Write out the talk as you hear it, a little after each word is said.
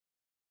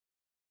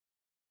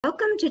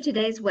Welcome to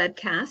today's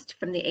webcast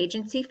from the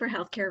Agency for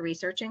Healthcare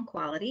Research and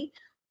Quality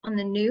on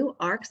the new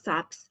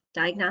SOPS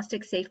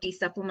Diagnostic Safety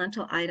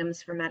Supplemental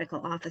Items for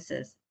Medical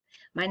Offices.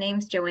 My name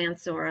is Joanne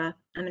Sora.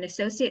 I'm an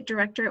Associate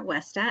Director at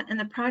Westat and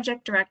the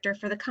Project Director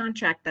for the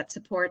contract that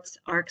supports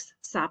AHRQ's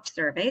SOPS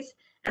surveys,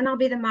 and I'll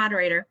be the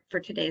moderator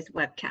for today's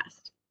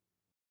webcast.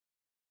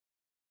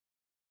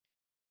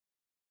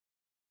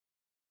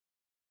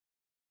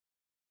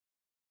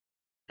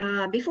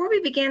 Before we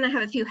begin, I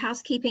have a few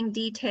housekeeping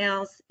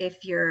details.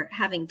 If you're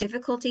having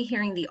difficulty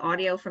hearing the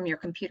audio from your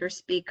computer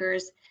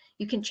speakers,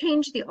 you can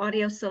change the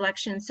audio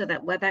selection so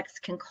that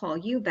WebEx can call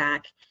you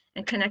back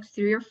and connect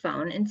through your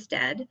phone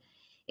instead.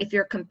 If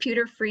your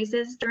computer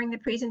freezes during the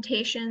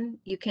presentation,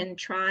 you can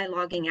try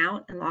logging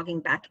out and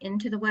logging back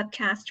into the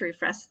webcast to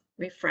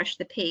refresh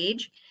the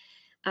page.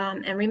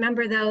 And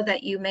remember, though,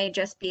 that you may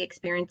just be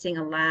experiencing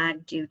a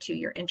lag due to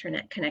your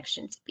internet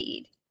connection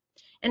speed.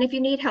 And if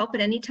you need help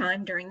at any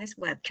time during this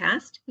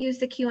webcast, use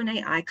the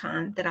Q&A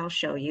icon that I'll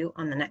show you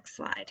on the next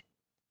slide.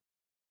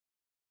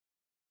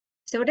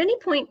 So at any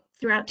point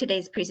throughout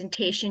today's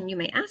presentation, you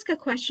may ask a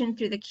question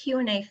through the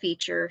Q&A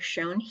feature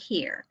shown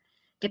here.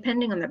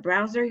 Depending on the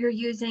browser you're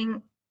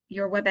using,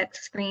 your WebEx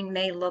screen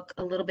may look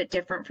a little bit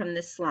different from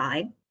this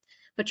slide,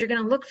 but you're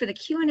going to look for the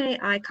Q&A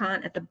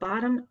icon at the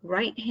bottom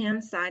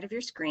right-hand side of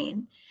your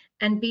screen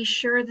and be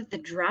sure that the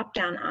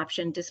drop-down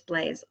option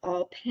displays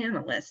all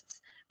panelists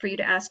for you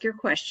to ask your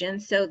question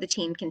so the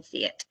team can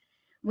see it.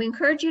 We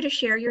encourage you to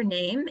share your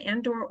name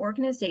and/or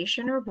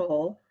organization or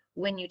role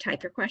when you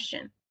type your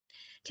question.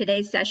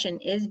 Today's session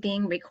is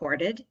being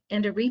recorded,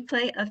 and a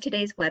replay of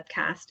today's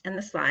webcast and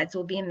the slides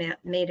will be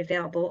made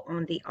available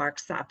on the AHRQ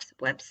SOPS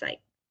website.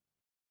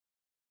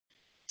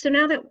 So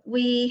now that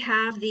we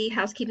have the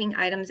housekeeping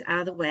items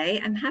out of the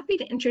way, I'm happy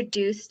to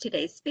introduce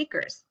today's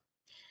speakers.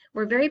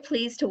 We're very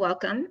pleased to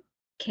welcome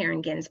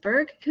Karen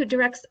Ginsberg, who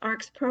directs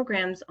AHRQ's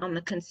programs on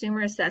the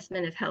Consumer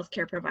Assessment of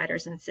Healthcare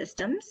Providers and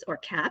Systems, or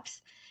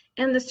CAPS,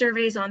 and the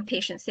surveys on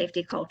patient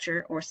safety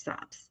culture, or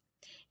SOPS.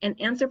 An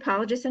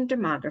anthropologist and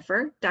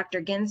demographer,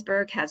 Dr.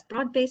 Ginsberg has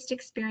broad-based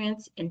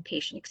experience in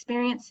patient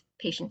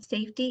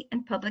safety,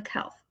 and public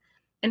health.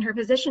 In her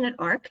position at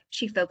AHRQ,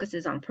 she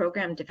focuses on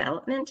program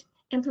development,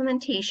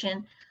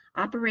 implementation,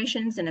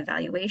 operations and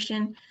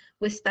evaluation,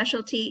 with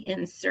specialty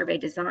in survey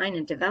design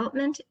and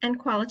development and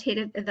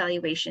qualitative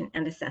evaluation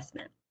and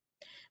assessment.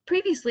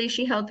 Previously,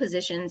 she held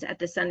positions at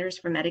the Centers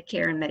for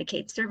Medicare and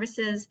Medicaid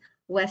Services,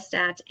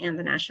 Westat, and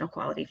the National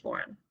Quality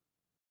Forum.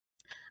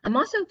 I'm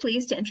also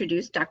pleased to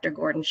introduce Dr.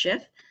 Gordon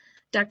Schiff.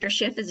 Dr.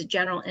 Schiff is a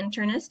general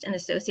internist and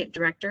associate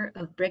director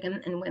of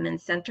Brigham and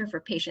Women's Center for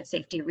Patient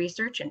Safety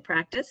Research and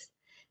Practice,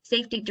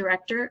 safety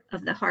director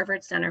of the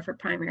Harvard Center for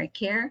Primary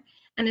Care,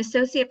 and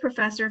associate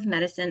professor of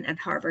medicine at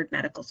Harvard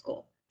Medical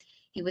School.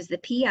 He was the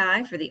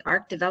PI for the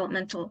AHRQ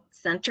Developmental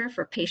Center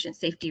for Patient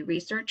Safety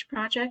Research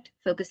project,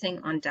 focusing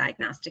on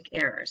diagnostic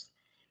errors.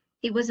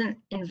 He was an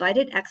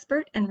invited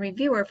expert and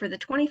reviewer for the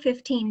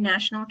 2015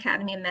 National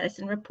Academy of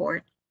Medicine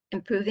report,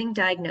 Improving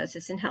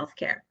Diagnosis in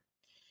Healthcare.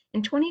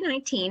 In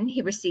 2019,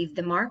 he received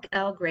the Mark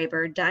L.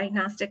 Graber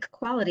Diagnostic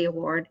Quality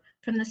Award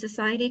from the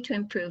Society to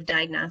Improve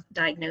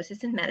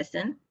Diagnosis in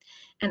Medicine,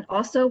 and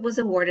also was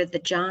awarded the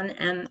John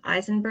M.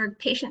 Eisenberg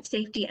Patient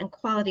Safety and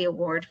Quality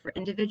Award for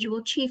Individual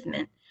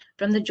Achievement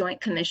from the Joint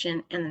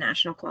Commission and the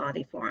National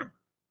Quality Forum.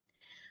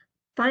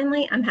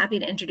 Finally, I'm happy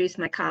to introduce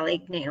my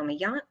colleague, Naomi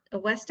Yount, a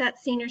Westat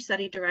Senior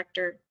Study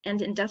Director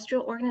and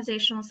Industrial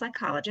Organizational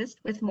Psychologist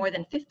with more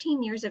than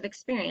 15 years of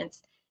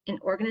experience in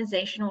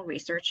organizational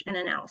research and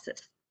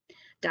analysis.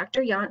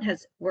 Dr. Yount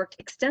has worked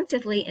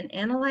extensively in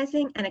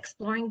analyzing and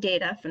exploring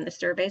data from the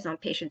surveys on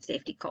patient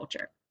safety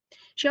culture.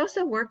 She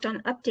also worked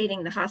on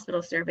updating the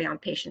hospital survey on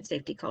patient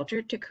safety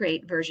culture to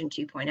create version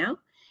 2.0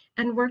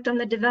 and worked on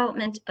the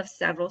development of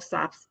several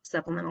SOPS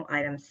supplemental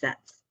item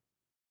sets.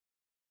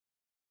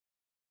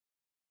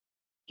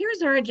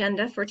 Here's our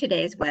agenda for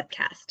today's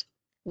webcast.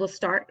 We'll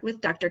start with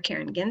Dr.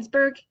 Karen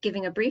Ginsberg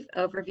giving a brief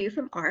overview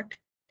from AHRQ,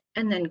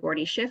 and then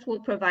Gordy Schiff will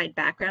provide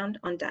background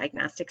on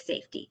diagnostic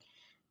safety.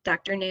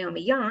 Dr.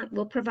 Naomi Yount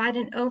will provide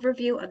an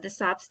overview of the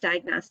SOPS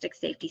Diagnostic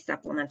Safety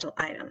Supplemental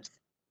Items.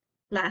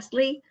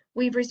 Lastly,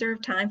 we've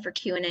reserved time for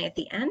Q&A at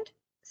the end,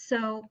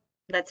 so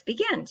let's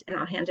begin, and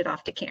I'll hand it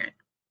off to Karen.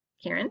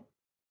 Karen?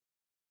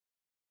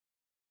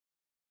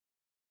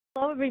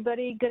 Hello,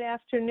 everybody. Good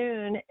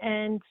afternoon,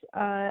 and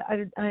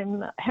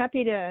I'm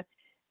happy to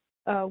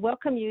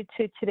welcome you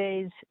to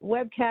today's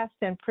webcast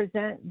and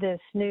present this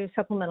new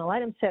supplemental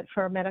item set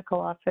for our medical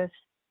office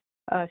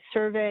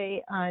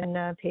survey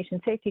on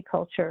patient safety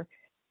culture.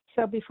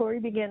 So before we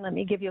begin, let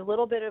me give you a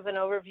little bit of an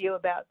overview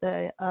about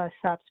the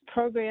SOPS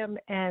program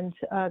and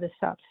the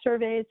SOPS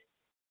surveys.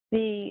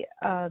 The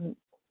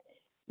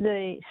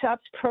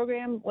SOPS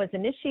program was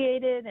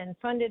initiated and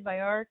funded by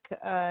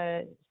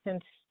AHRQ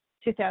since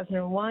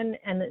 2001,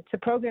 and it's a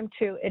program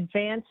to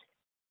advance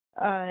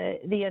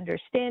the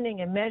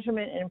understanding and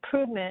measurement and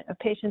improvement of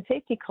patient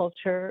safety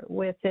culture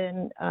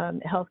within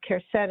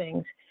healthcare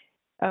settings.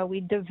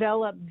 We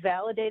develop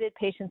validated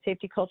patient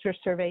safety culture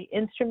survey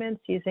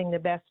instruments using the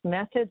best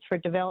methods for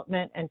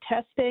development and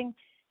testing.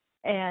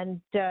 And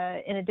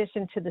in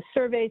addition to the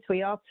surveys,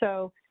 we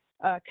also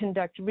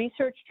conduct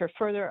research for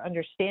further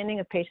understanding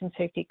of patient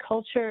safety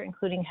culture,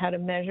 including how to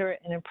measure it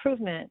and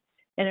improve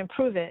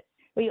it.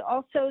 We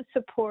also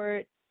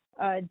support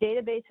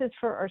databases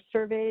for our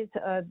surveys.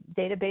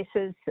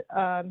 Databases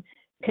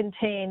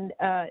contain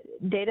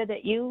data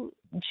that you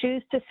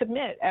choose to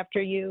submit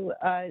after you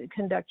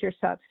conduct your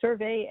SOPS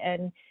survey.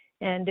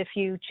 And if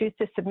you choose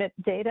to submit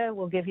data,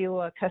 we'll give you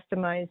a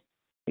customized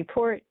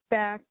report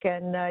back,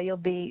 and you'll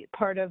be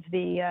part of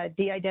the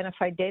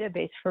de-identified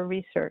database for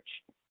research.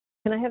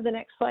 Can I have the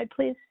next slide,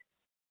 please?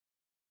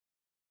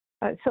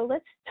 So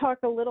let's talk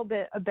a little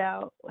bit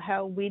about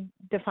how we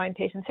define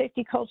patient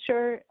safety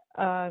culture.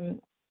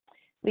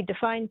 We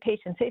define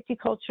patient safety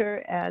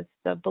culture as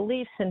the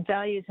beliefs and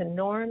values and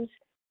norms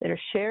that are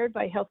shared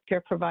by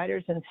healthcare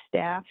providers and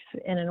staff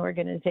in an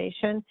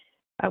organization.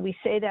 We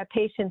say that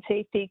patient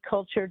safety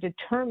culture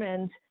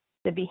determines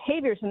the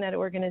behaviors in that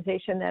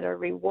organization that are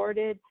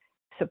rewarded,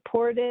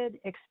 supported,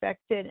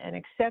 expected, and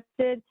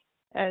accepted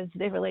as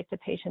they relate to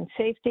patient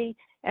safety.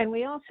 And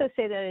we also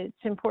say that it's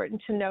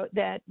important to note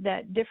that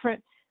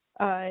different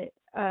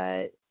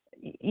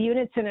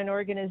units in an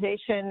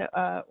organization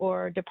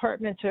or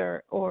departments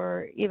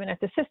or even at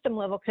the system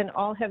level can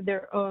all have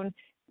their own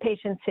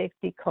patient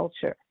safety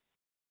culture.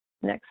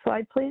 Next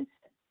slide, please.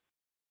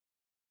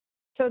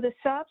 So the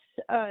SOPS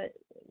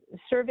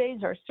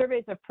surveys are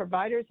surveys of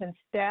providers and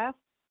staff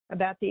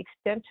about the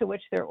extent to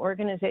which their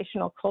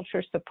organizational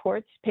culture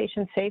supports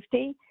patient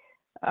safety.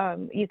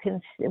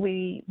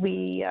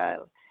 We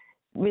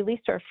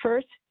released our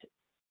first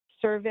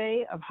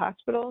survey of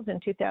hospitals in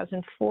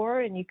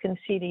 2004, and you can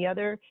see the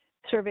other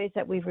surveys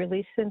that we've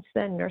released since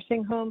then: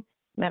 nursing home,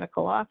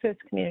 medical office,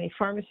 community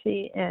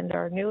pharmacy, and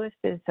our newest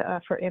is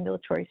for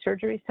ambulatory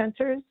surgery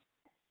centers.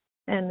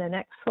 And the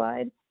next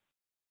slide,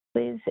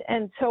 please.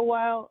 And so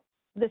while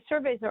the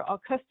surveys are all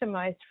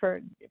customized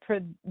for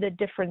the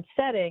different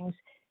settings,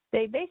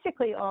 they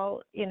basically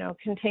all,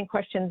 contain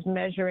questions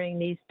measuring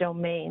these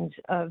domains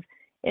of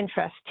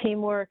interest: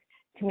 teamwork,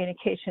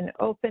 communication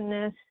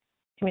openness,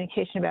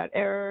 communication about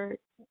error,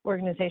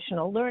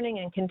 organizational learning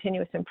and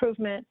continuous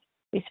improvement,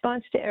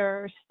 response to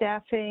error,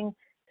 staffing,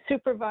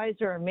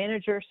 supervisor or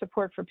manager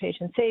support for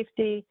patient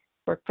safety,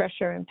 work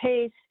pressure and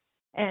pace,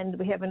 and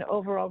we have an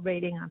overall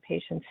rating on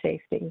patient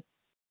safety.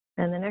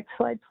 And the next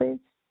slide, please.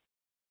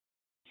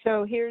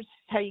 So here's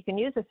how you can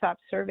use a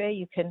SOPS survey.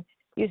 You can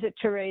use it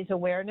to raise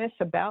awareness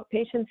about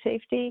patient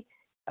safety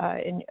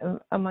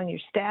among your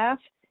staff.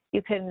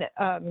 You can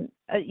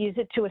use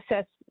it to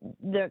assess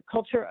the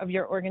culture of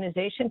your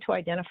organization to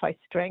identify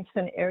strengths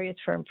and areas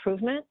for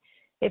improvement.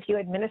 If you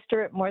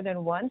administer it more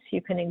than once,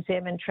 you can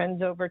examine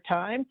trends over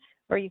time,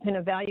 or you can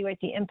evaluate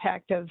the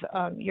impact of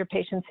your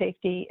patient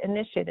safety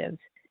initiatives.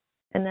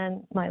 And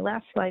then my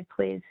last slide,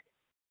 please.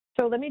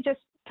 So let me just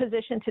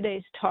position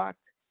today's talk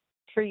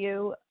for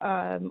you.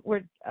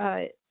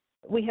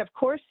 We have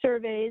core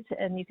surveys,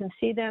 and you can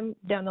see them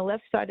down the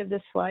left side of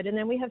this slide. And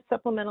then we have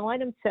supplemental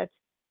item sets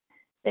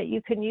that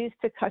you can use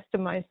to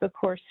customize the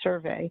core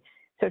survey.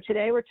 So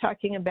today we're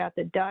talking about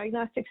the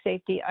Diagnostic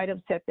Safety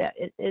Item Set that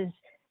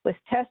was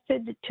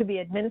tested to be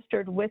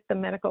administered with the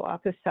Medical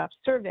Office SOPS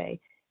survey.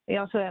 We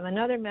also have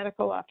another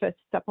Medical Office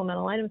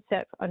supplemental item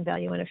set on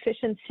value and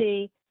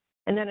efficiency,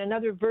 and then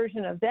another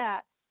version of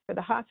that for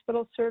the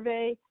hospital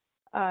survey,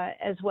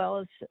 as well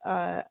as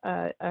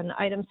an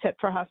item set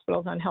for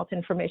hospitals on health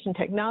information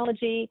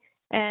technology.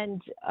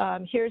 And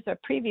here's a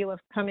preview of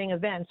coming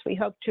events. We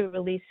hope to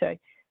release a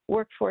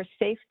workforce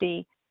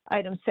safety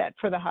item set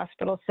for the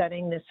hospital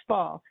setting this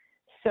fall.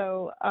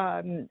 So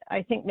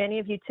I think many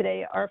of you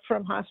today are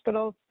from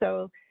hospitals,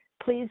 so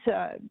please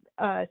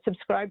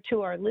subscribe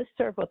to our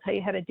listserv. We'll tell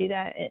you how to do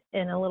that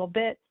in a little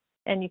bit,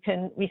 and you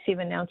can receive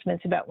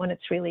announcements about when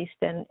it's released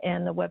and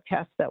the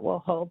webcast that we'll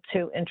hold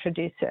to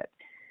introduce it.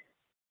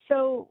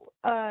 So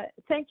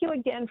thank you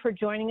again for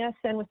joining us,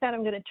 and with that,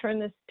 I'm going to turn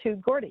this to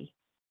Gordy.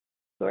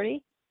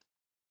 Gordy?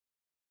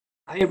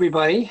 Hi,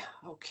 everybody.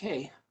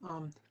 Okay.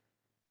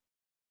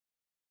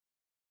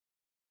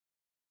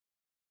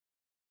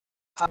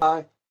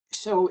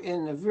 So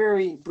in a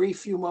very brief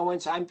few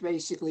moments, I'm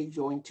basically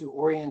going to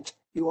orient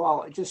you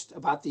all just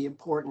about the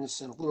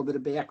importance and a little bit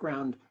of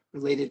background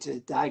related to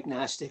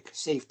diagnostic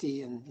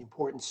safety and the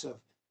importance of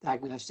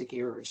diagnostic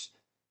errors.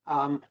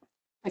 I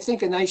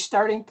think a nice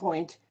starting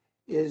point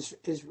is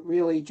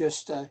really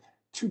just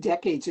 2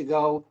 decades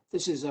ago.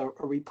 This is a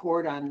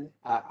report on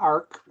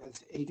AHRQ,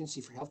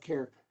 Agency for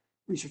Healthcare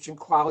Research and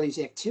Quality's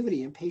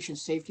activity in patient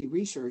safety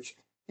research,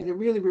 and it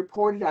really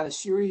reported on a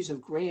series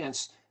of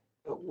grants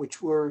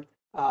which were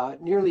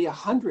nearly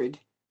 100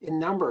 in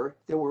number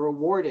that were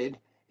awarded.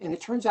 And it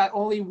turns out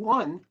only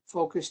one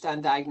focused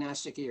on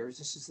diagnostic errors.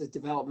 This is the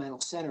developmental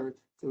center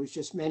that was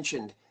just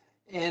mentioned.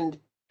 And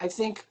I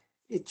think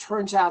it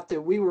turns out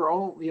that we were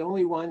the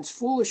only ones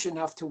foolish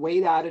enough to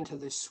wade out into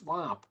the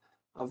swamp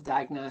of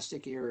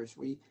diagnostic errors.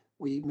 We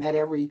We met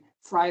every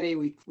Friday.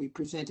 We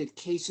presented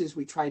cases.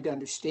 We tried to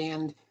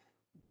understand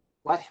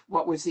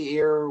what was the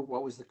error,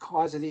 what was the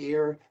cause of the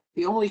error.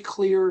 The only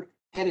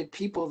clear-headed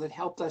people that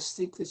helped us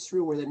think this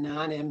through were the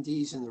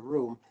non-MDs in the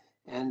room.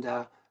 And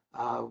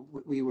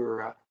we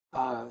were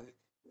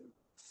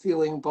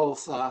feeling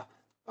both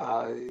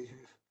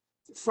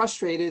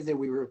frustrated that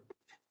we were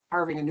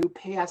carving a new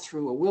path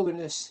through a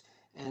wilderness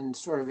and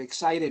sort of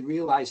excited,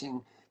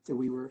 realizing that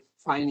we were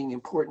finding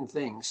important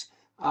things.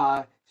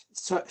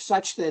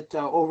 Such that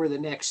over the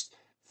next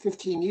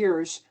 15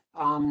 years,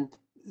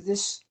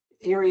 this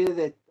area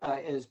that,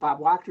 as Bob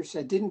Wachter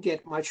said, didn't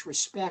get much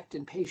respect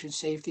in patient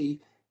safety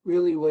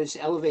really was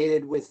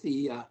elevated with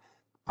the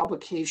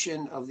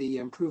publication of the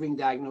Improving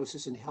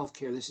Diagnosis in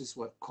Healthcare. This is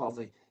what called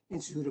the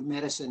Institute of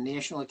Medicine,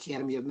 National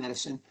Academy of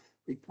Medicine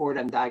report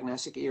on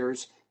diagnostic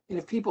errors. And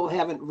if people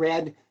haven't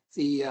read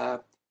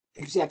the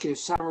executive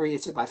summary,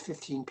 it's about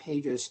 15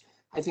 pages.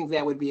 I think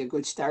that would be a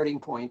good starting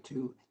point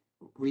to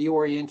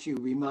reorient you,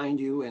 remind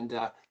you, and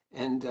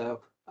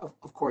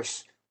of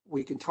course,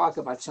 we can talk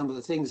about some of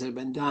the things that have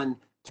been done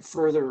to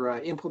further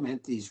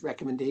implement these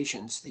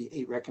recommendations, the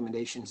 8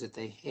 recommendations that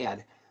they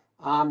had.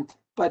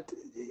 But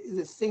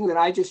the thing that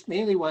I just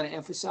mainly want to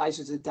emphasize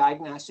is that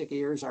diagnostic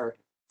errors are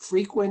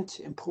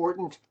frequent,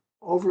 important,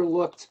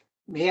 overlooked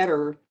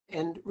matter,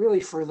 and really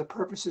for the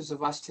purposes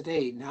of us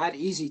today, not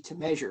easy to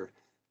measure,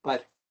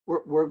 but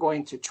we're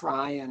going to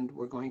try, and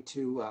we're going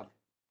to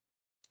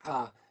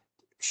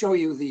show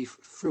you the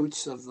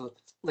fruits of the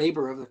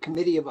labor of the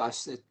committee of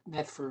us that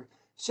met for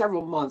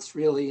several months,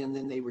 really, and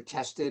then they were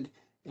tested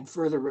and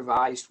further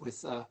revised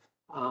with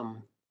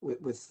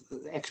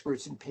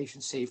experts in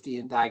patient safety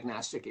and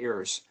diagnostic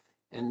errors.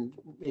 And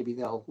maybe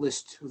they'll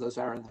list who those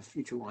are in the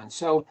future ones.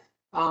 So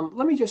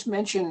let me just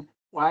mention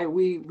why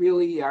we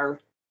really are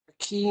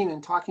keen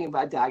in talking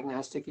about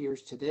diagnostic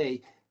errors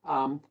today.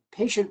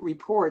 Patient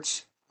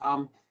reports,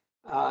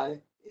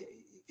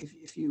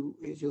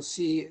 you'll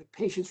see,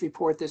 patients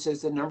report this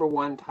as the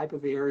 #1 type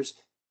of errors,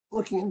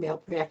 looking at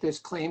malpractice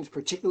claims,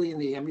 particularly in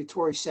the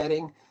ambulatory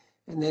setting,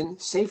 and then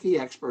safety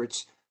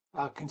experts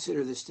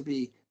consider this to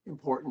be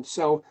important.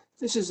 So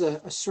this is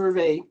a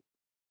survey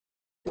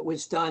that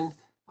was done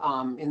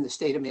in the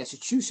state of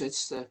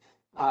Massachusetts,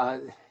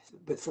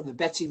 but from the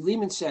Betsy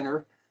Lehman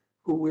Center,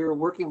 who we're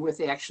working with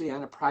actually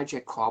on a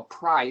project called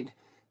PRIDE.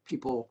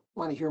 People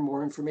want to hear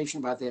more information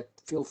about that,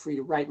 feel free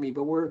to write me,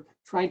 but we're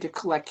trying to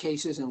collect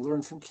cases and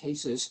learn from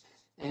cases.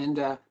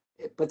 And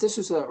but this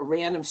is a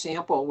random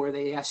sample where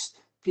they asked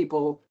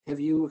people, have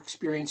you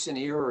experienced an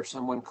error or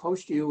someone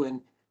close to you?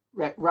 And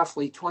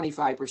roughly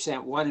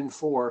 25%, 1 in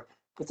 4.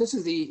 But this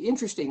is the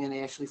interesting and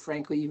actually,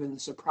 frankly, even the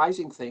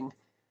surprising thing.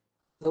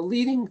 The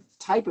leading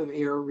type of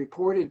error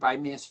reported by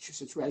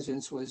Massachusetts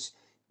residents was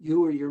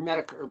you or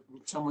your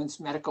someone's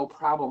medical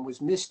problem was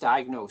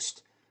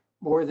misdiagnosed,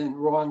 more than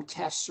wrong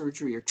test,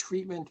 surgery, or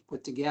treatment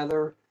put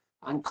together,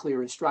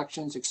 unclear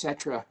instructions,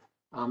 etc.,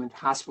 and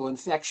hospital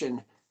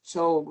infection.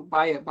 So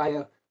by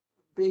a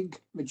big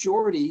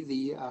majority,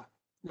 the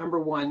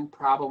 #1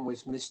 problem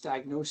was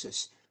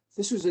misdiagnosis.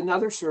 This was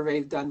another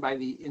survey done by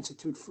the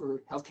Institute for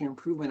Healthcare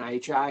Improvement,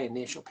 IHI, and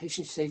National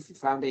Patient Safety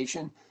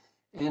Foundation.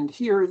 And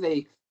here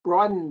they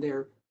broadened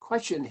their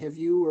question, have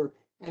you or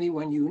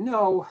anyone you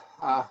know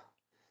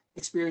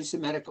experienced a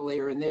medical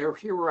error? And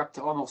here we're up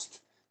to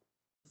almost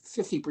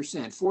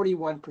 50%,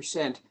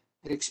 41%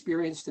 had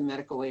experienced a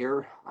medical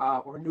error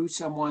or knew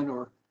someone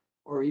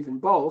or even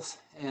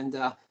both. And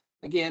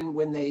again,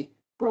 when they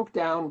broke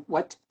down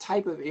what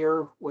type of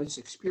error was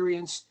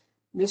experienced,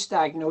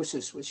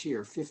 misdiagnosis was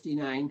here.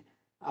 59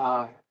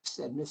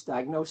 said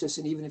misdiagnosis.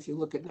 And even if you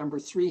look at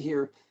 #3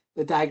 here,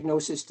 the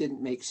diagnosis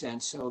didn't make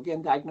sense. So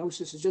again,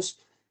 diagnosis is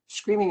just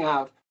screaming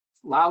out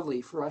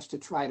loudly for us to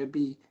try to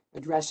be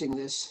addressing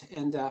this.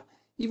 And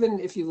even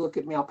if you look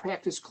at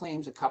malpractice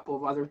claims, a couple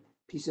of other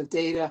pieces of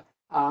data,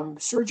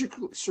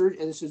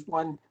 this is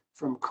one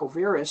from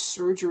Coveris,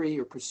 surgery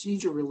or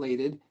procedure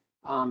related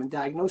and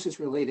diagnosis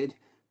related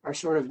are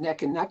sort of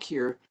neck and neck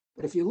here.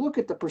 But if you look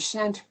at the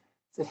percent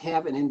that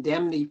have an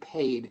indemnity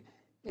paid,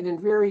 and in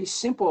very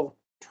simple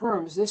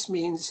terms, this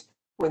means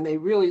when they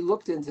really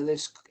looked into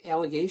this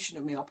allegation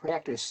of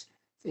malpractice,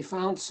 they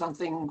found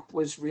something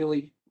was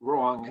really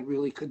wrong and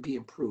really could be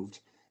improved.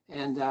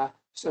 And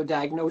so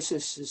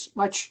diagnosis is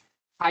much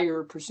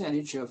higher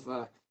percentage of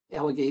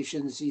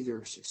allegations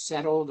either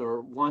settled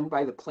or won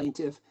by the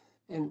plaintiff.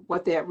 And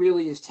what that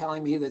really is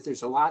telling me that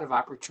there's a lot of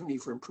opportunity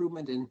for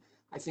improvement. And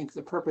I think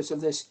the purpose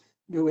of this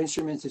new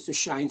instrument is to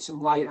shine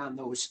some light on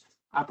those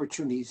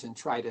opportunities and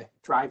try to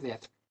drive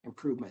that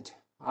improvement.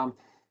 And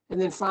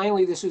then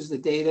finally, this is the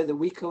data that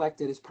we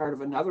collected as part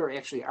of another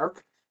actually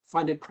AHRQ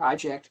funded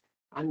project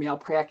on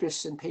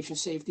malpractice and patient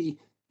safety.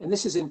 And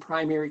this is in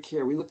primary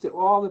care. We looked at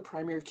all the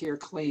primary care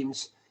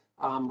claims.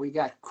 We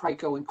got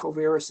Crico and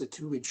Coveris, the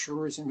 2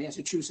 insurers in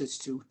Massachusetts,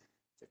 to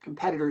the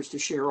competitors to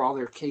share all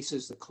their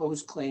cases, the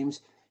closed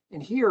claims.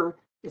 And here,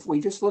 if we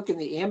just look in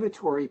the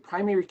ambulatory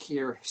primary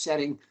care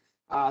setting,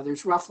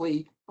 there's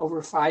roughly over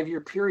a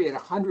 5-year period,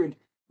 100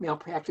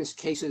 malpractice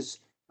cases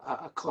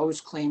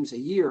closed claims a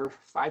year,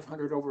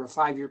 500 over a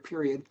 5-year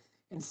period,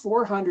 and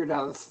 400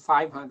 out of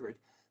 500.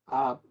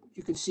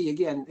 You can see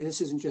again,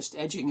 this isn't just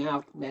edging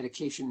out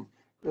medication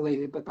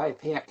related, but by a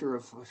factor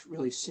of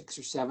really 6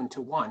 or 7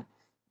 to 1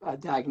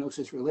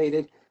 diagnosis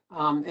related.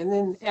 And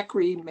then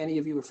ECRI, many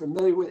of you are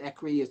familiar with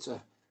ECRI. It's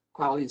a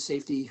quality and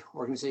safety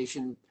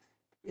organization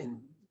in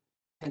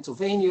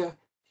Pennsylvania.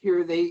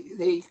 Here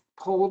they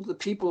polled the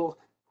people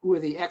who are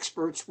the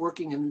experts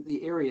working in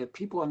the area,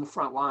 people on the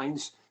front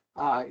lines,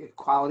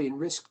 quality and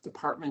risk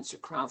departments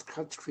across the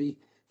country.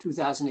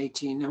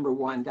 2018, number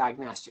 1,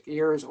 diagnostic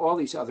errors, all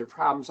these other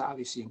problems,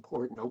 obviously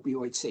important,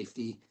 opioid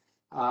safety,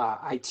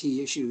 IT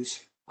issues.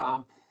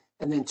 And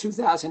then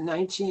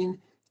 2019,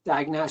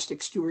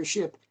 diagnostic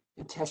stewardship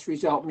and test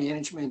result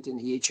management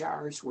and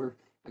EHRs were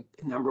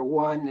number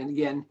 1. And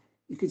again,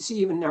 you can see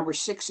even number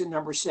 6 and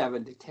number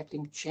 7,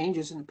 detecting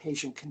changes in the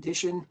patient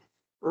condition,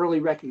 early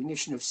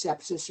recognition of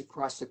sepsis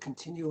across the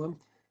continuum.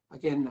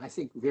 Again, I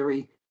think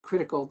very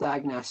critical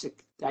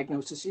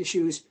diagnosis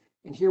issues.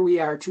 And here we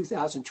are,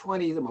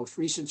 2020, the most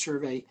recent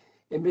survey,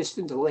 and missed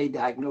and delayed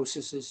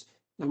diagnosis is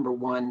number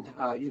 1.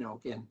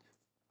 Again,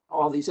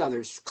 all these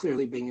others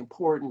clearly being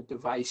important,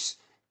 device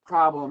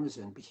problems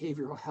and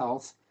behavioral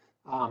health,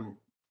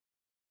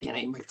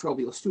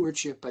 antimicrobial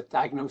stewardship, but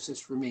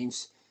diagnosis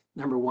remains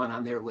number 1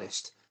 on their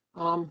list.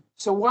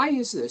 So why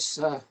is this?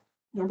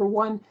 Number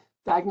 1,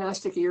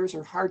 diagnostic errors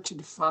are hard to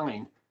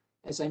define.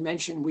 As I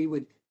mentioned, we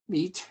would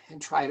meet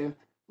and try to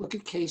look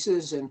at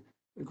cases and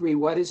agree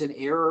what is an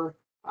error.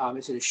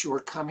 Is it a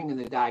shortcoming in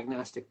the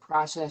diagnostic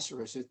process,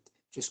 or is it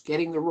just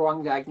getting the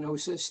wrong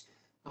diagnosis?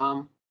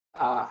 How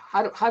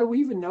do we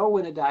even know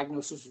when a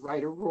diagnosis is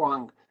right or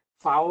wrong?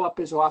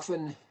 Follow-up is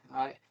often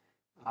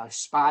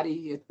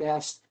spotty at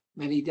best.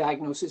 Many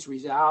diagnoses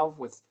resolve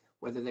with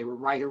whether they were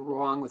right or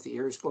wrong with the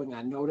errors going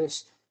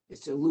unnoticed.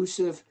 It's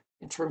elusive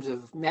in terms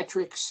of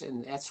metrics,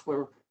 and that's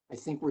where I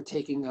think we're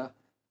taking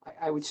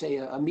I would say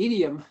a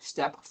medium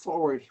step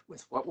forward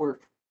with what we're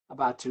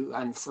about to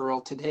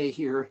unfurl today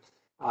here.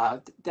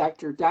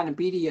 Dr.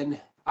 Donabedian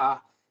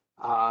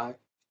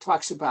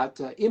talks about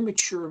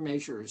immature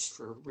measures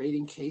for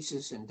rating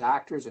cases and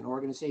doctors and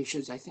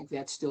organizations. I think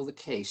that's still the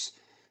case.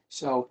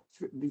 So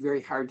it'd be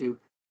very hard to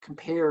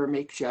compare or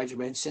make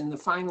judgments. And the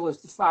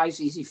finalist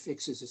defies easy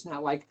fixes. It's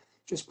not like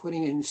just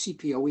putting in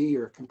CPOE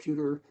or a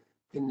computer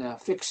can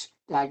fix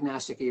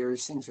diagnostic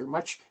errors. Things are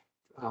much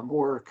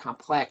more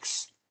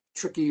complex,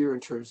 trickier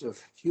in terms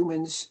of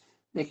humans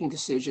making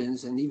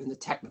decisions, and even the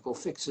technical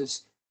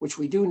fixes, which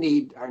we do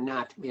need, are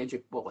not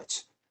magic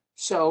bullets.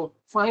 So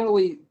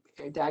finally,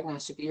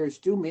 diagnostic errors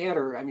do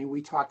matter. I mean,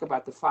 we talk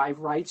about the 5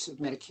 rights of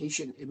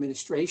medication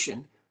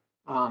administration.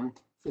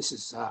 This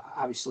is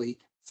obviously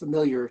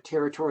familiar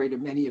territory to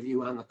many of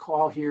you on the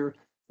call here.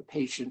 The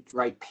patient,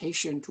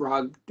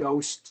 drug,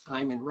 dose,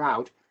 time, and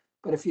route.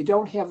 But if you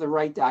don't have the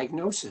right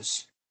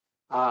diagnosis,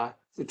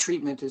 the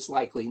treatment is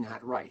likely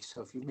not right.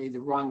 So if you made the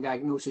wrong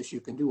diagnosis,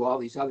 you can do all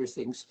these other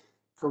things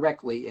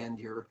correctly, and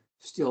you're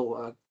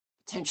still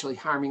potentially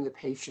harming the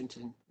patient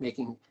and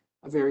making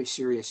a very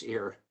serious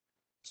error.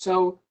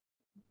 So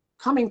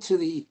coming to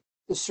the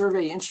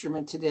survey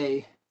instrument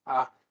today,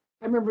 I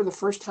remember the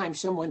first time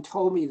someone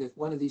told me that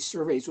one of these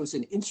surveys was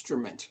an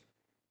instrument.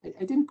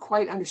 I didn't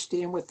quite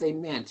understand what they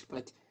meant,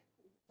 but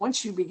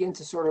once you begin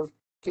to sort of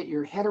get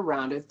your head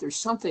around it, there's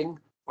something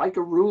like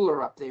a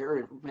ruler up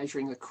there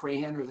measuring the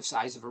crayon or the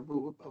size of a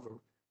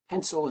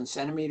pencil in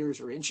centimeters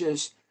or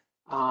inches,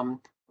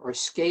 or a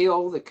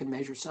scale that can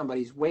measure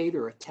somebody's weight,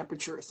 or a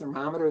temperature, a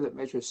thermometer that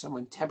measures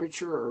someone's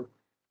temperature or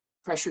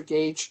pressure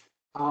gauge.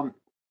 And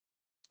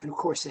of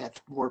course,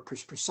 that more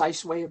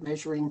precise way of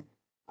measuring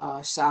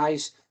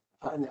size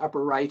in the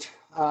upper right.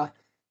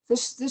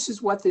 This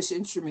is what this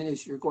instrument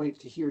is you're going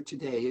to hear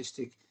today, is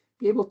to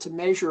be able to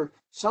measure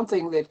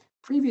something that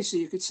previously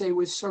you could say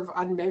was sort of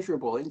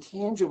unmeasurable,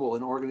 intangible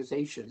in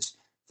organizations.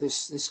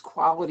 This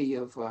quality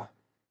of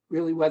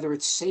really whether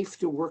it's safe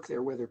to work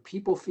there, whether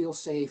people feel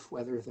safe,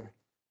 whether the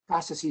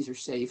processes are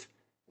safe,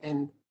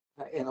 and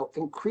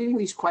creating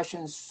these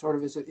questions sort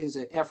of is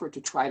an effort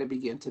to try to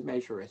begin to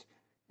measure it.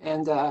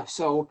 And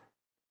so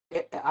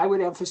I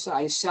would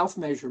emphasize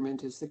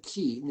self-measurement is the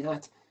key,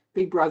 not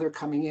Big Brother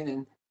coming in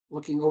and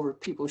looking over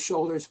people's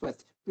shoulders,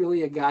 but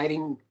really a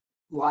guiding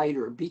light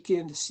or a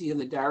beacon to see in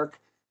the dark.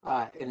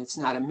 And it's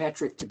not a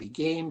metric to be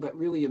gained, but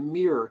really a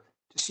mirror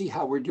to see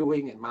how we're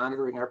doing and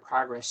monitoring our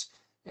progress.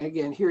 And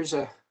again, here's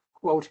a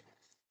quote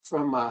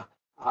from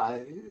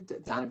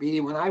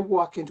Donabedian. When I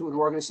walk into an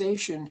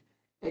organization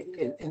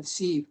and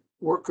see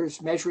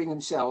workers measuring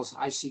themselves,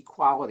 I see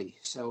quality.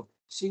 So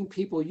seeing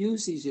people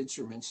use these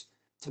instruments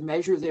to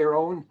measure their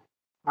own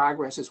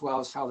progress as well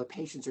as how the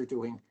patients are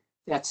doing,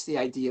 that's the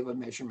idea of a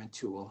measurement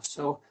tool.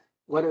 So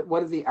what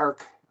are the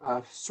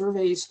AHRQ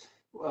surveys?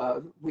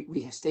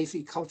 We have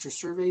safety culture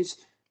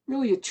surveys,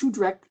 really a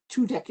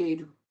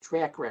two-decade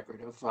track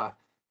record of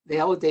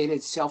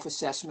validated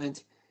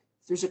self-assessment.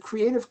 There's a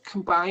creative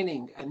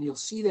combining, and you'll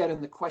see that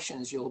in the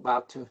questions you're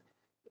about to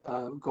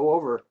go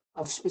over,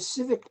 of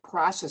specific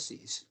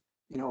processes.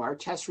 Our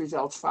test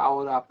results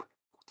followed up,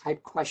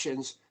 type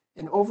questions,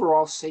 and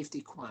overall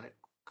safety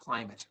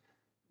climate,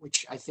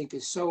 which I think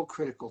is so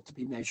critical to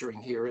be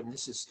measuring here. And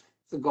this is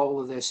the goal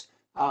of this.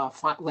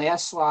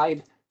 Last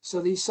slide.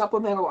 So these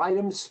supplemental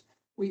items,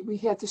 we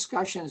had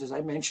discussions, as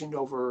I mentioned,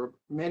 over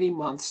many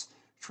months,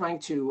 trying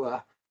to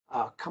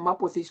come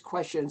up with these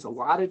questions, a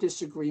lot of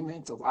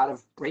disagreement, a lot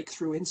of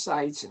breakthrough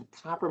insights and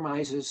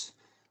compromises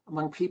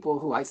among people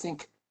who I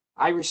think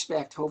I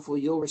respect,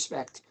 hopefully you'll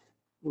respect,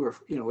 who are,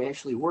 we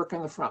actually work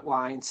on the front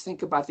lines,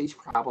 think about these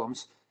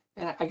problems.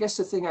 And I guess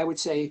the thing I would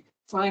say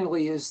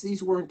finally is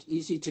these weren't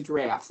easy to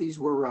draft. These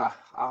were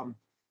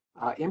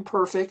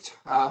imperfect.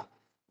 A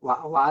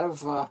lot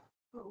of,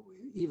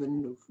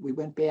 even we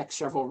went back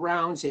several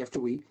rounds after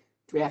we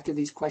drafted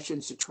these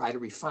questions to try to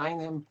refine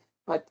them.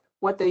 But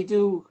what they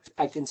do,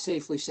 I can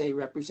safely say,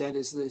 represent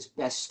is this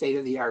best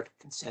state-of-the-art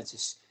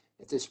consensus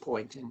at this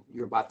point, and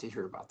you're about to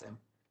hear about them.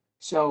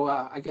 So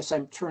I guess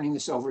I'm turning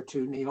this over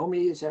to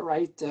Naomi. Is that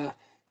right?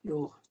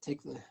 You'll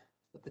take the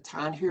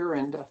baton here,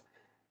 and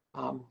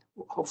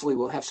hopefully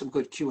we'll have some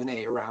good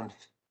Q&A around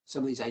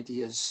some of these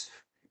ideas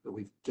that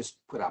we've just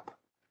put up.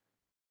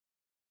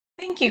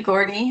 Thank you,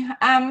 Gordy.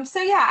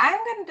 So yeah, I'm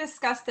going to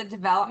discuss the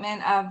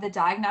development of the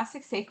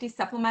Diagnostic Safety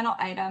Supplemental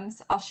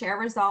Items. I'll share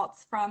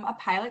results from a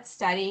pilot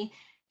study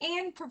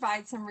and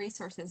provide some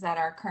resources that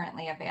are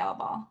currently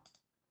available.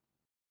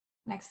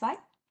 Next slide.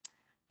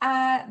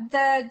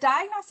 The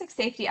Diagnostic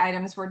Safety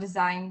Items were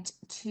designed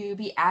to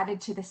be added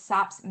to the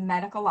SOPS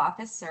Medical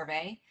Office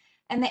Survey,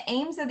 and the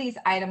aims of these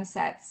item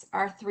sets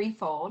are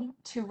threefold: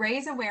 to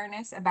raise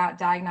awareness about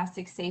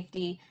diagnostic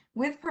safety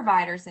with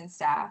providers and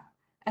staff,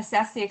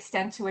 assess the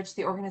extent to which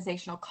the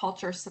organizational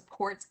culture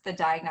supports the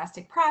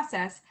diagnostic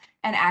process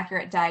and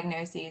accurate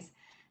diagnoses,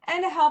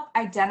 and to help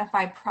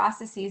identify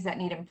processes that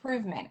need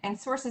improvement and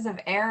sources of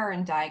error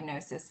in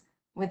diagnosis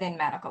within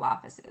medical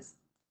offices.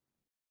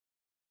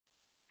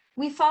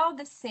 We followed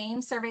the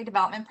same survey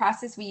development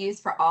process we use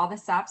for all the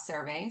SOPS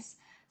surveys.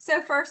 So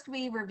first,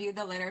 we reviewed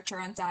the literature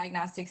on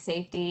diagnostic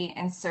safety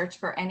and searched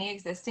for any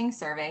existing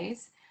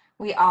surveys.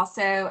 We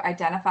also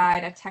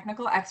identified a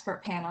technical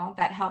expert panel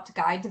that helped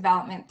guide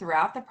development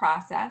throughout the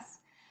process.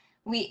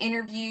 We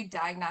interviewed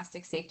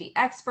diagnostic safety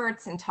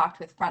experts and talked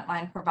with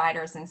frontline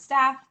providers and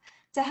staff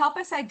to help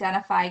us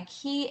identify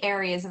key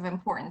areas of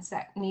importance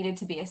that needed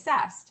to be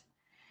assessed.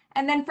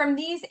 And then from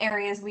these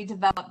areas, we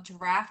developed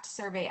draft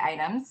survey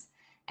items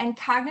and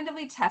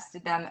cognitively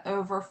tested them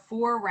over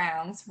 4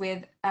 rounds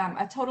with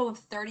a total of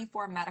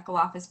 34 medical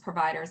office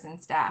providers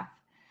and staff.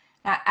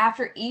 Now,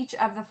 after each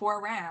of the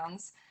 4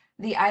 rounds,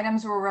 the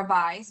items were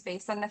revised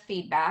based on the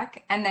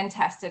feedback and then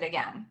tested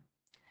again.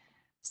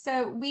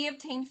 So we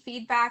obtained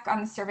feedback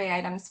on the survey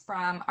items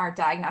from our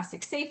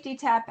diagnostic safety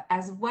TEP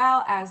as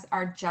well as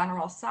our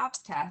general SOPS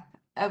TEP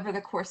over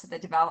the course of the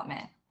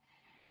development.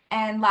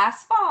 And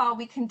last fall,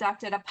 we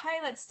conducted a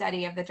pilot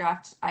study of the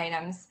draft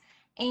items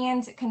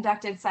and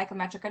conducted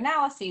psychometric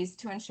analyses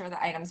to ensure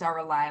the items are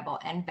reliable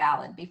and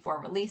valid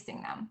before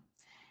releasing them.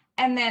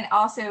 And then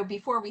also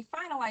before we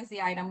finalized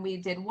the item, we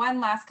did one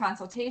last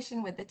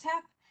consultation with the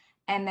TEP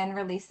and then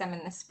released them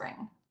in the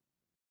spring.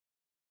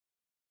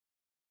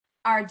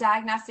 Our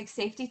diagnostic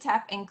safety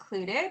TEP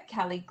included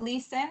Kelly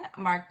Gleason,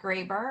 Mark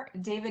Graber,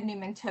 David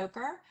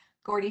Newman-Toker,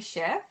 Gordy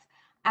Schiff,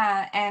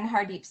 and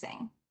Hardeep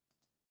Singh.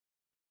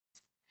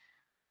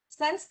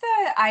 Since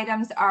the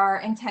items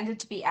are intended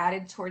to be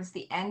added towards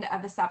the end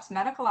of the SOPS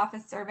Medical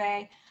Office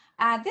Survey,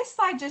 this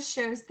slide just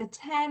shows the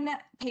 10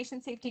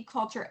 patient safety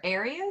culture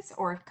areas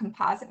or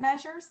composite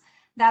measures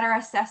that are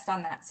assessed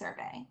on that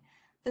survey.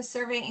 The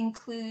survey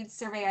includes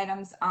survey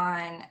items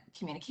on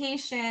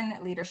communication,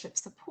 leadership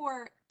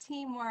support,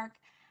 teamwork,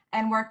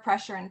 and work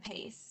pressure and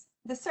pace.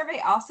 The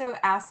survey also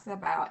asks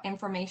about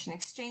information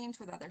exchange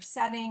with other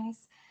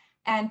settings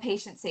and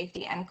patient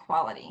safety and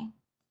quality.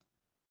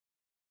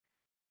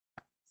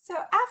 So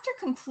after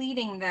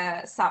completing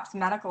the SOPS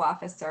Medical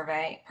Office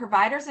Survey,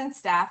 providers and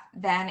staff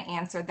then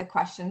answered the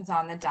questions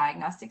on the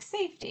diagnostic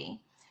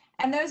safety.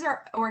 And those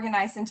are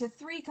organized into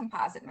 3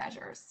 composite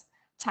measures: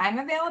 time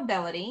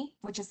availability,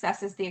 which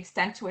assesses the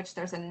extent to which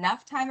there's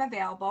enough time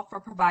available for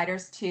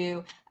providers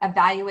to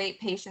evaluate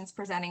patients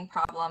presenting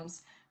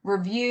problems,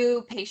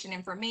 review patient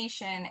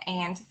information,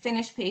 and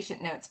finish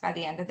patient notes by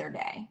the end of their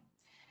day.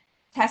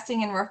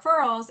 Testing and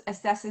referrals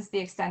assesses the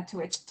extent to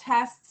which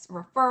tests,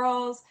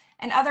 referrals,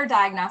 and other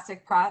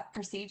diagnostic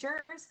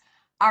procedures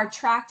are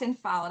tracked and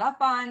followed up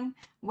on,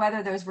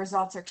 whether those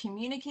results are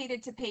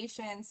communicated to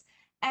patients,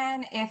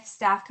 and if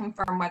staff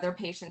confirm whether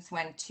patients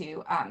went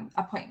to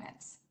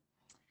appointments.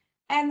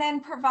 And then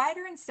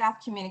provider and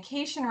staff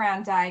communication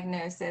around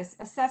diagnosis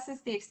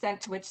assesses the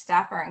extent to which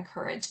staff are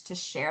encouraged to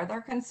share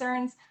their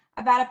concerns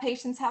about a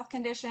patient's health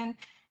condition,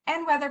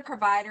 and whether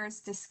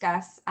providers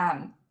discuss,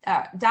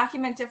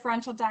 document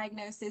differential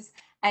diagnoses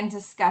and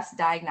discuss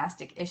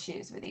diagnostic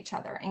issues with each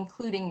other,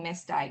 including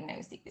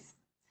misdiagnoses.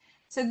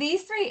 So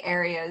these 3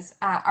 areas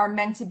are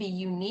meant to be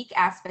unique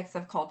aspects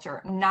of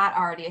culture not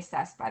already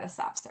assessed by the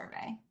SOPS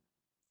survey.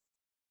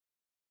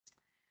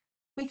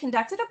 We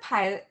conducted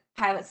a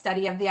pilot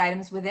study of the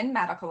items within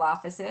medical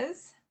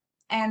offices,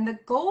 And the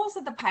goals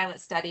of the pilot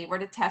study were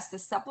to test the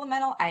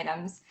supplemental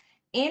items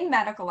in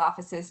medical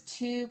offices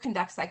to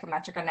conduct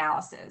psychometric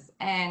analysis.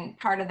 And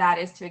part of that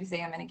is to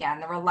examine, again,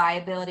 the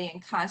reliability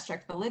and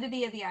construct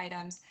validity of the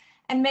items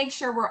and make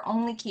sure we're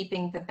only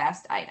keeping the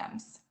best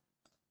items.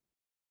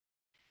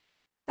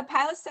 The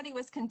pilot study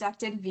was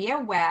conducted via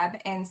web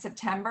in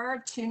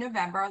September to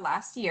November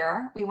last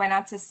year. We went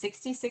out to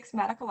 66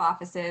 medical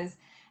offices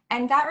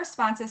and got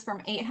responses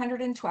from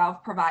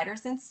 812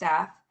 providers and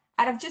staff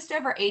out of just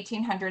over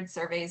 1,800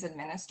 surveys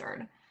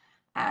administered.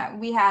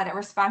 We had a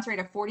response rate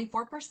of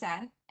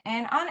 44%,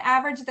 and on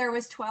average, there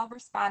was 12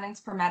 respondents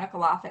per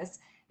medical office.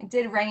 It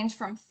did range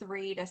from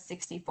 3 to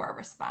 64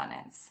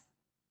 respondents.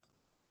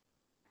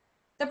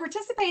 The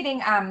participating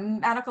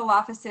medical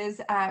offices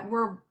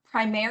were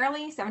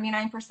primarily,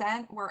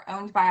 79% were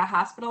owned by a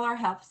hospital or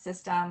health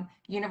system,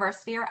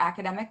 university or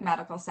academic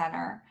medical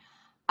center.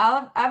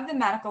 Of the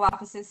medical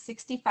offices,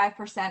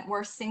 65%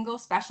 were single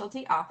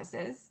specialty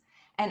offices.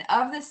 And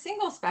of the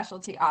single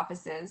specialty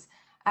offices,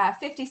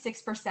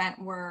 56%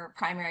 were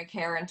primary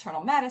care,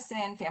 internal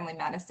medicine, family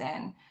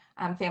medicine,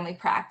 family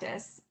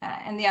practice.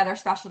 And the other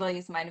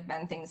specialties might have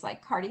been things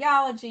like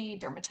cardiology,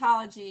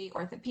 dermatology,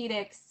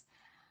 orthopedics.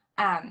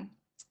 And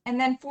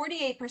then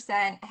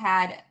 48%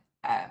 had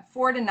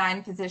 4 to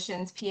 9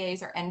 physicians,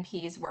 PAs, or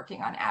NPs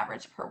working on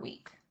average per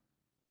week.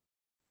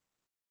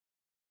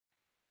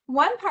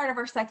 One part of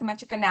our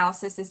psychometric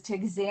analysis is to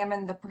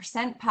examine the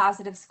 %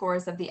 positive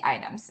scores of the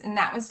items, and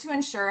that was to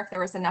ensure if there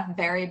was enough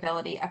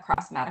variability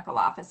across medical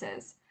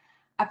offices.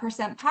 A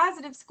 %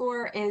 positive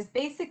score is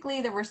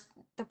basically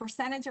the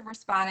percentage of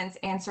respondents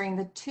answering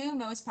the 2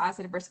 most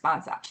positive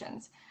response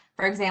options.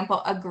 For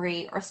example,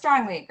 agree or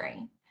strongly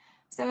agree.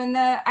 So in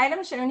the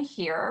item shown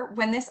here,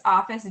 when this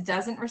office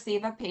doesn't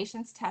receive a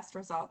patient's test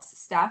results,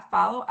 staff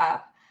follow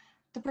up.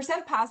 The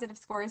 % positive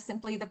score is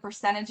simply the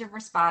percentage of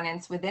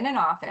respondents within an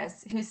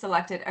office who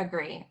selected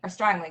agree or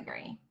strongly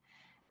agree.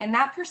 And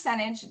that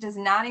percentage does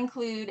not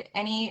include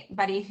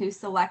anybody who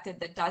selected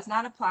the does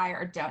not apply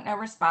or don't know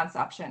response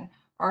option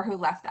or who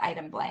left the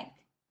item blank.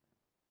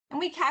 And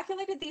we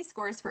calculated these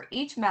scores for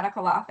each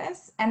medical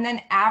office and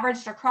then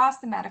averaged across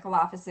the medical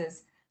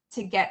offices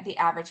to get the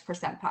average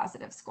 %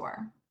 positive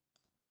score.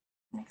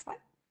 Next slide.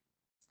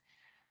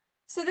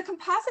 So the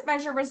composite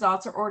measure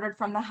results are ordered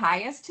from the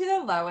highest to the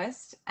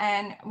lowest,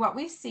 and what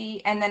we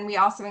see, and then we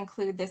also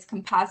include this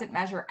composite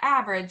measure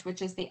average,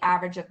 which is the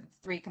average of the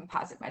 3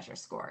 composite measure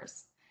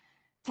scores.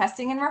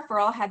 Testing and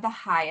referral had the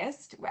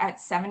highest at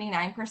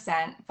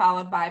 79%,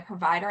 followed by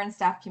provider and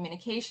staff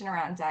communication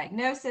around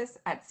diagnosis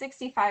at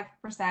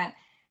 65%,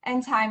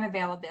 and time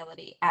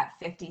availability at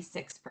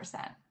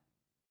 56%.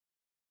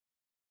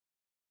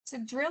 So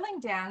drilling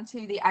down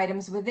to the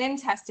items within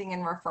testing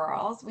and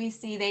referrals, we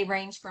see they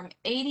range from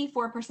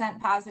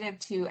 84% positive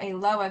to a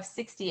low of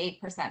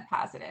 68%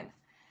 positive.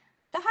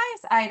 The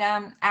highest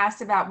item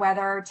asked about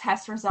whether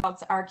test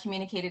results are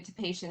communicated to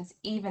patients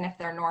even if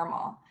they're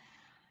normal.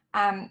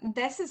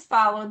 This is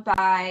followed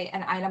by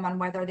an item on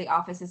whether the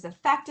office is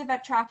effective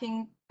at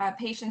tracking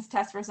patients'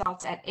 test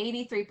results at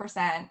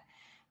 83%.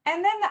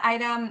 And then the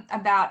item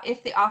about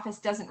if the office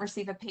doesn't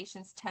receive a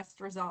patient's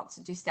test results,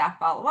 do staff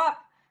follow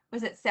up,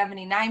 was at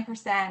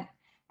 79%.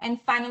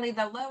 And finally,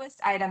 the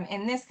lowest item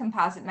in this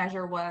composite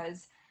measure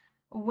was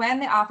when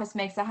the office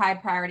makes a high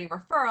priority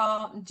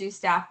referral, do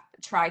staff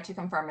try to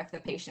confirm if the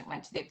patient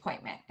went to the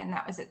appointment? And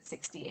that was at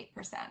 68%.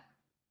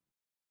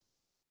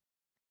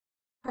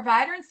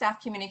 Provider and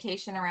staff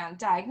communication around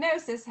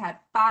diagnosis had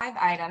 5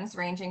 items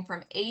ranging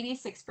from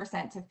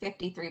 86% to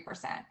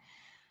 53%.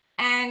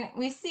 And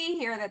we see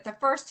here that the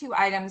first 2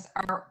 items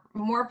are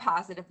more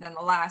positive than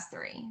the last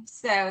 3.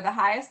 So the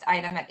highest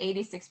item at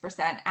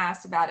 86%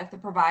 asked about if the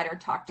provider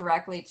talked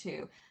directly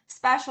to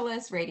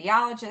specialists,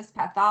 radiologists,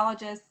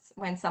 pathologists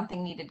when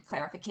something needed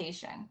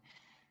clarification.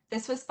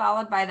 This was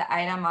followed by the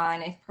item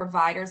on if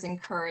providers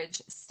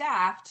encourage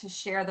staff to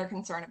share their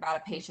concern about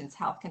a patient's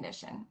health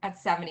condition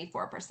at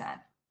 74%.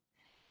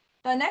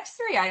 The next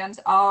 3 items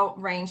all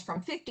range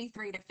from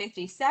 53 to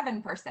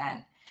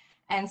 57%.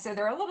 And so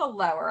they're a little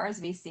lower,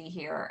 as we see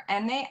here,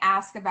 and they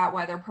ask about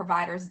whether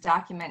providers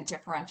document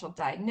differential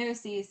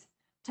diagnoses,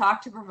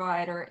 talk to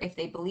provider if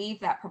they believe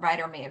that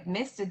provider may have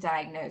missed a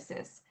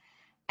diagnosis,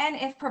 and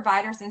if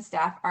providers and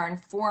staff are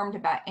informed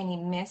about any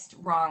missed,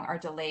 wrong, or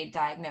delayed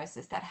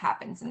diagnosis that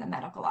happens in the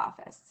medical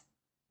office.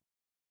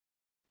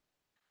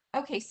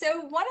 Okay,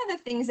 so one of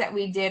the things that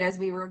we did as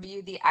we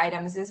reviewed the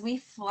items is we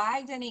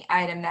flagged any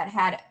item that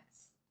had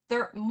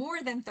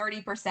more than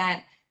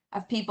 30%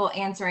 of people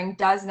answering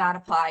does not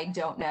apply,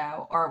 don't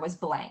know, or was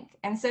blank.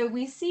 And so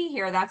we see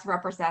here that's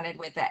represented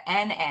with the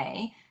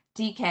NA,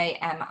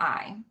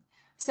 DKMI.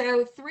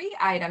 So 3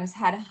 items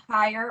had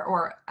higher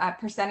or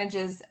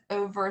percentages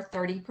over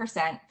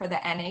 30% for the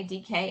NA,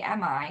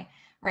 DKMI,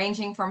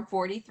 ranging from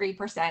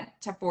 43%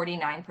 to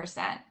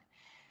 49%.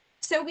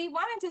 So we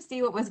wanted to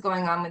see what was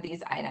going on with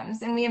these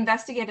items, and we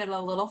investigated a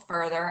little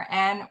further,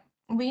 and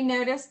we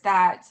noticed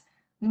that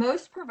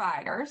most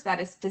providers, that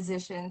is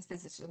physicians,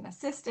 physician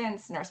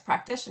assistants, nurse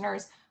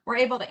practitioners, were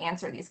able to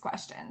answer these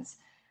questions.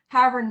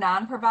 However,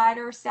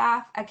 non-provider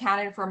staff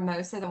accounted for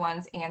most of the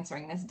ones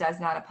answering this does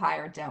not apply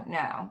or don't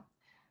know.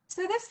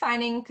 So this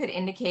finding could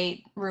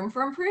indicate room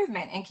for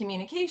improvement in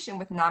communication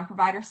with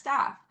non-provider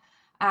staff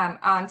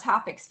on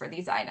topics for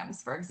these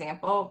items. For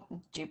example,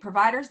 do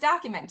providers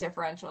document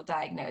differential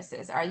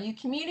diagnosis? Are you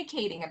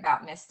communicating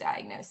about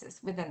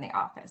misdiagnosis within the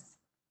office?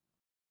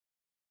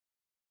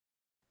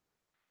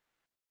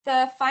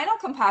 The final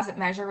composite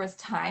measure was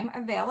time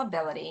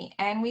availability,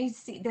 and we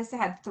see this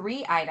had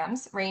 3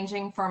 items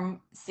ranging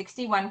from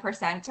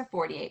 61% to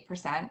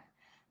 48%.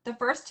 The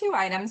first 2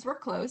 items were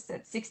close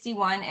at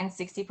 61 and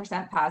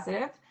 60%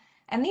 positive,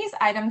 and these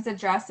items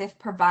address if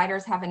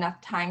providers have enough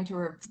time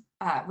to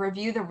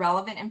review the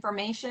relevant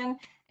information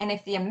and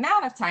if the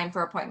amount of time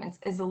for appointments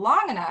is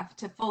long enough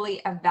to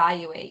fully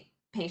evaluate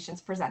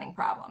patients presenting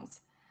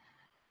problems.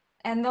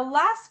 And the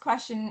last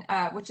question,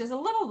 which is a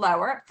little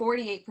lower at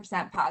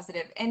 48%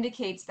 positive,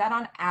 indicates that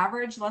on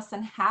average, less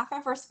than half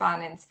of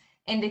respondents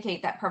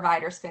indicate that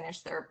providers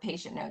finish their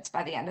patient notes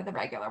by the end of the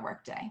regular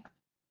workday.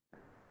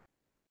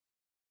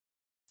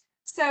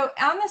 So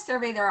on the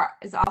survey, there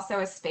is also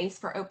a space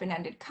for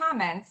open-ended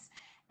comments.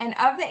 And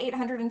of the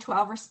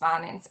 812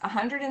 respondents,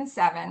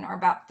 107, or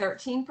about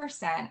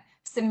 13%,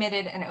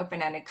 submitted an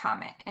open-ended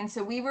comment. And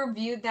so we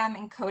reviewed them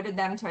and coded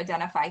them to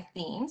identify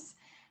themes.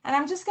 And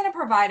I'm just going to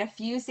provide a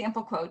few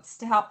sample quotes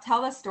to help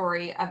tell the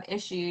story of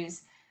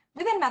issues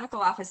within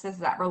medical offices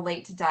that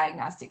relate to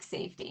diagnostic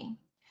safety.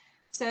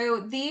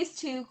 So these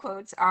 2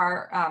 quotes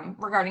are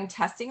regarding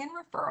testing and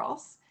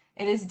referrals.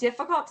 It is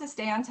difficult to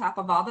stay on top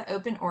of all the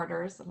open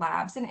orders,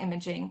 labs and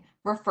imaging,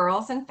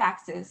 referrals and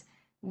faxes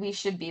we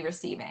should be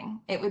receiving.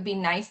 It would be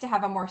nice to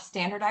have a more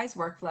standardized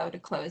workflow to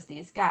close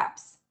these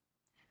gaps.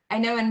 I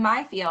know in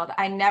my field,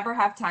 I never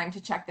have time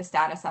to check the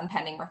status on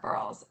pending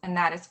referrals, and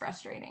that is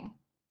frustrating.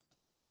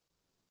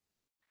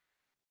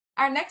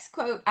 Our next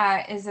quote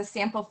is a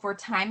sample for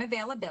time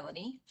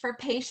availability. For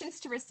patients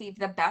to receive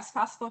the best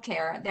possible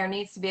care, there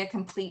needs to be a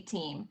complete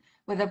team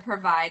with a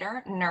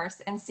provider,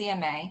 nurse, and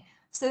CMA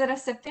so that a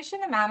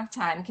sufficient amount of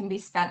time can be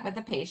spent with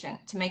the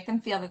patient to make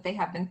them feel that they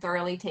have been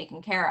thoroughly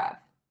taken care of.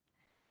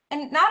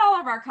 And not all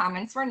of our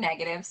comments were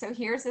negative, so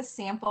here's a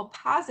sample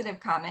positive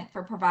comment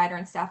for provider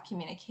and staff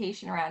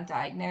communication around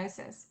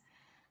diagnosis.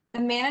 The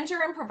manager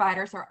and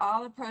providers are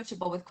all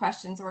approachable with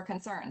questions or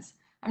concerns.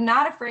 I'm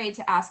not afraid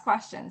to ask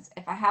questions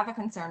if I have a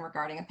concern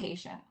regarding a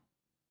patient.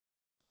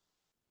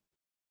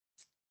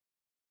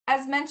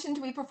 As mentioned,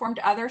 we performed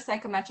other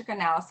psychometric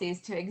analyses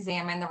to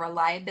examine the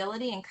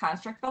reliability and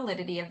construct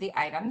validity of the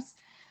items.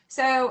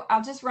 So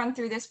I'll just run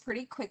through this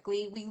pretty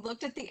quickly. We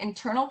looked at the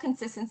internal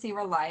consistency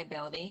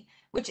reliability,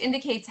 which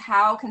indicates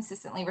how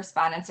consistently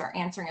respondents are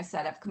answering a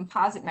set of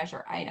composite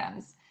measure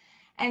items.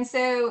 And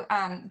so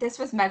this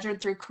was measured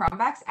through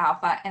Cronbach's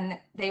alpha, and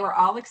they were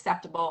all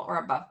acceptable or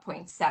above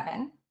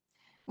 0.7.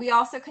 We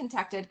also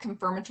conducted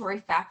confirmatory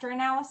factor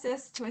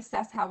analysis to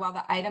assess how well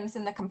the items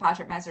in the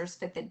composite measures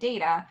fit the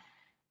data,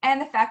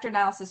 and the factor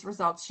analysis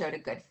results showed a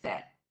good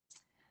fit.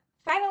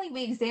 Finally,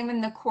 we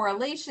examined the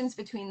correlations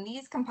between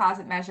these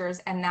composite measures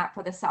and that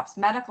for the SOPS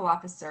Medical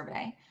Office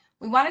Survey.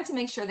 We wanted to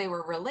make sure they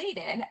were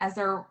related, as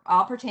they're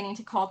all pertaining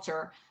to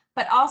culture,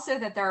 but also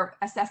that they're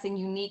assessing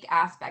unique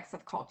aspects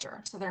of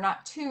culture, so they're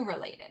not too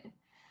related.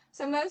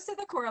 So most of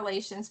the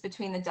correlations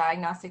between the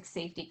diagnostic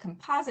safety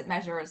composite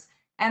measures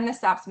and the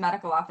SOPS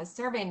Medical Office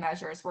Survey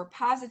measures were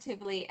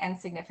positively and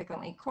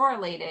significantly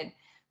correlated,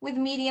 with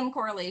medium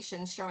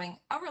correlations showing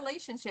a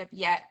relationship,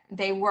 yet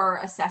they were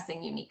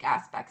assessing unique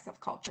aspects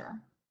of culture.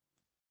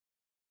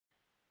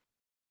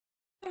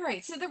 All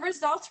right, so the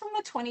results from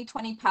the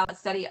 2020 pilot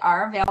study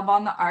are available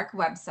on the AHRQ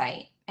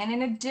website. And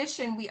in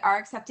addition, we are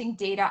accepting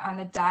data on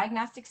the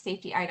diagnostic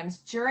safety items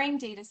during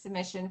data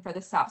submission for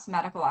the SOPS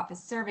Medical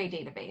Office Survey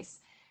database.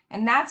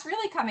 And that's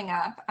really coming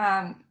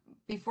up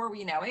before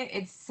we know it.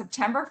 It's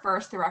September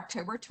 1st through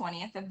October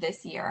 20th of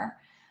this year.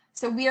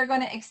 So we are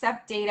going to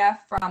accept data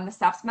from the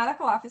SOPS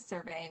Medical Office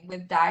Survey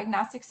with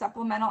diagnostic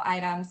supplemental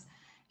items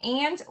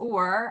and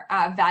or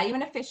value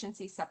and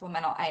efficiency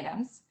supplemental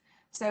items.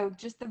 So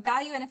just the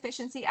value and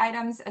efficiency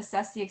items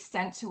assess the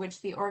extent to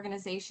which the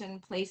organization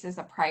places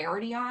a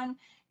priority on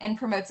and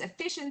promotes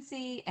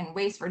efficiency and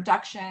waste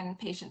reduction,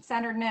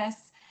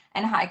 patient-centeredness,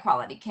 and high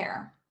quality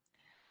care.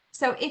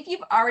 So if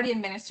you've already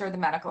administered the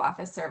medical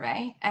office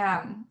survey,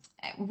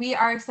 we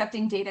are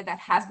accepting data that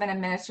has been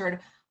administered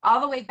all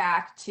the way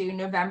back to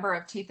November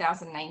of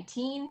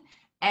 2019,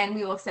 and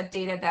we will accept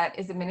data that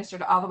is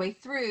administered all the way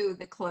through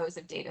the close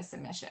of data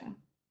submission.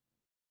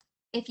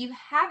 If you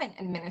haven't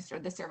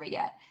administered the survey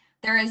yet,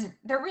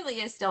 there really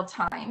is still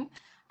time.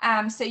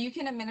 So you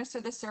can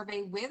administer the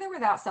survey with or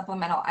without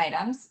supplemental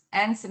items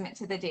and submit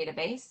to the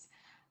database.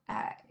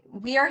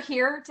 We are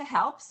here to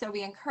help, so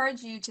we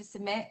encourage you to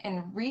submit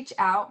and reach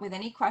out with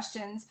any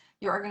questions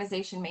your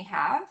organization may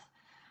have.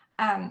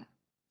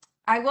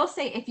 I will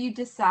say, if you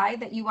decide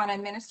that you want to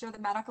administer the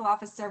medical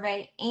office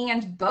survey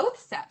and both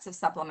sets of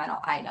supplemental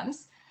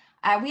items,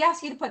 we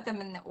ask you to put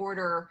them in the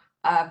order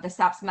of the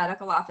SOPS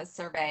Medical Office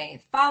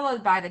Survey,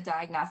 followed by the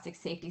Diagnostic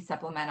Safety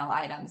Supplemental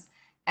Items,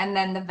 and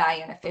then the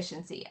value and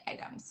efficiency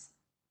items.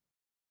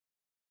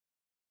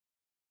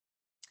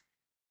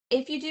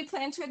 If you do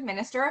plan to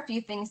administer, a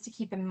few things to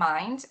keep in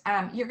mind.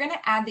 You're going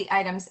to add the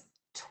items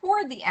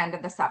toward the end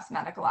of the SOPS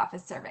Medical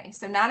Office Survey,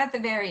 so not at the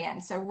very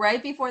end. So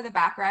right before the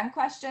background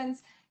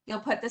questions, you'll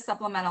put the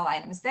supplemental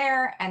items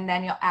there, and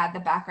then you'll add the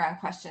background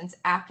questions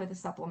after the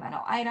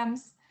supplemental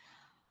items.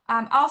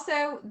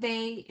 Also,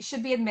 they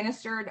should be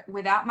administered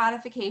without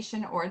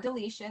modification or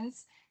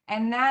deletions,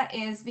 and that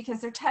is because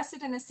they're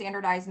tested in a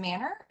standardized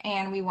manner,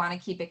 and we want to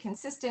keep it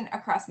consistent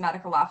across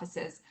medical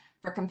offices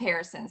for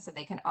comparison so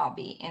they can all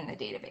be in the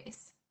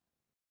database.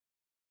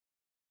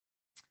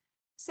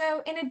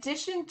 So in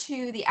addition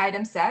to the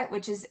item set,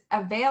 which is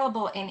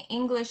available in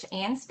English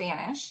and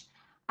Spanish,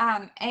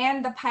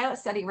 and the pilot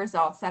study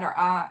results that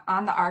are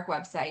on the AHRQ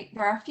website,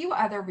 there are a few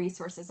other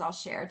resources I'll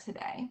share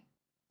today.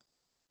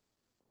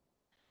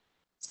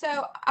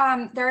 So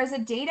there is a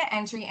data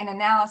entry and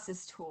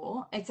analysis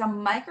tool. It's a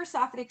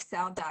Microsoft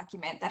Excel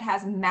document that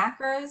has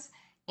macros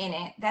in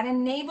it that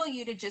enable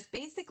you to just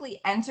basically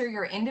enter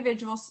your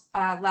individual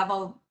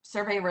level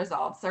survey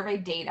results, survey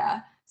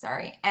data,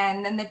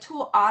 and then the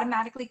tool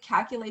automatically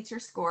calculates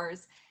your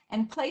scores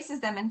and places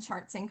them in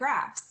charts and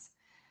graphs.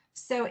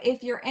 So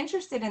if you're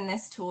interested in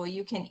this tool,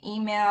 you can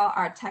email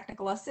our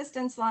technical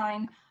assistance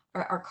line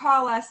or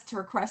call us to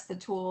request the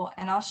tool,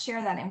 and I'll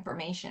share that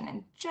information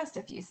in just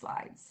a few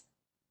slides.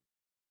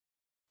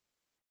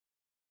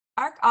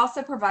 AHRQ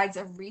also provides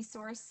a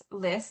resource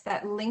list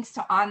that links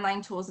to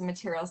online tools and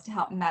materials to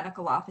help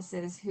medical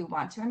offices who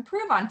want to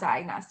improve on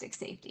diagnostic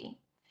safety.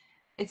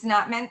 It's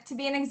not meant to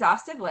be an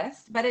exhaustive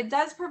list, but it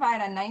does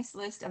provide a nice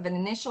list of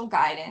initial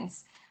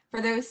guidance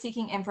for those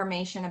seeking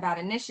information about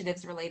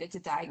initiatives related to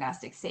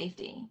diagnostic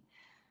safety.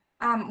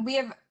 We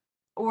have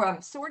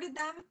sorted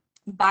them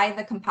by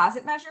the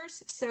composite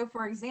measures. So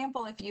for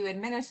example, if you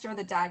administer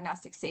the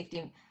diagnostic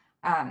safety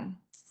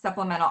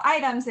supplemental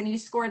items and you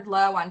scored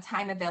low on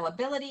time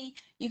availability,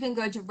 you can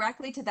go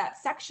directly to that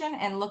section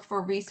and look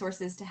for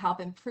resources to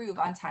help improve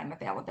on time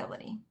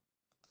availability.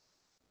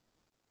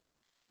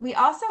 We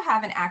also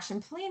have an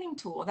action planning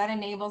tool that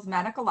enables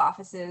medical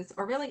offices,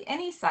 or really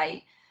any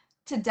site,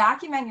 to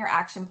document your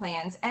action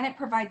plans, and it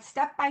provides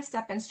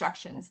step-by-step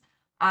instructions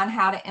on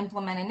how to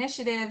implement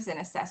initiatives and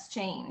assess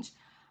change.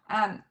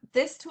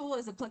 This tool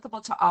is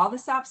applicable to all the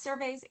SOPS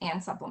surveys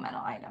and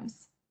supplemental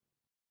items.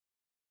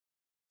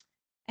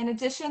 In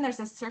addition, there's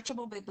a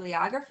searchable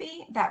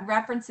bibliography that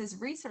references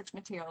research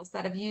materials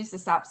that have used the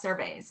SOPS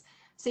surveys.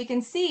 So you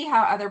can see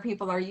how other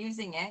people are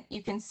using it.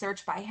 You can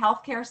search by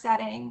healthcare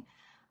setting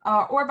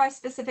or by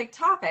specific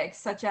topics,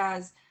 such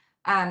as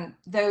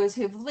those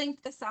who've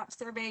linked the SOPS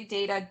survey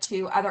data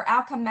to other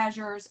outcome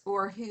measures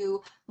or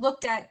who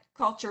looked at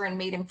culture and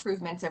made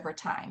improvements over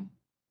time.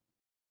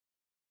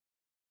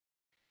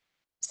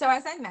 So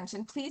as I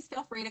mentioned, please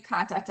feel free to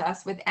contact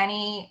us with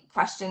any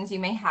questions you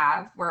may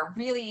have. We're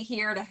really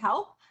here to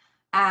help,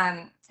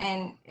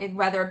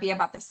 whether it be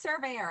about the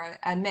survey or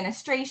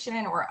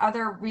administration or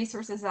other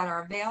resources that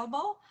are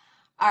available.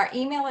 Our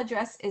email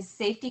address is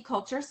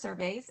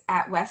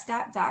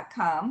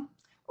safetyculturesurveys@westat.com,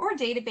 or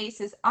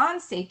databases on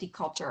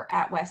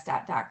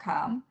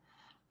safetyculture@westat.com.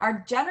 Our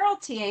general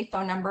TA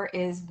phone number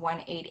is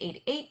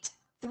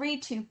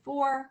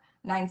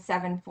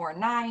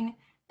 1-888-324-9749,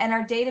 and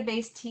our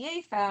database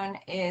TA phone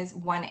is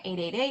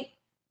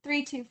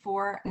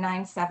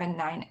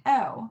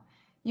 1-888-324-9790.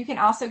 You can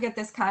also get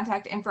this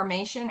contact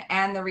information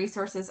and the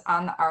resources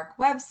on the AHRQ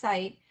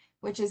website,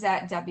 which is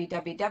at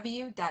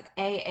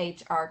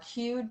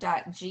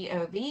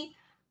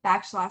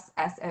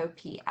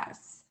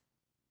www.ahrq.gov/SOPS.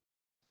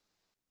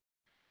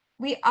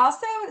 We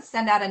also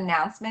send out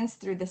announcements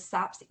through the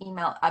SOPS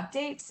email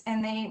updates,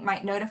 and they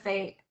might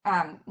notify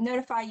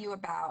you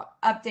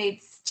about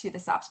updates to the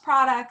SOPS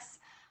products,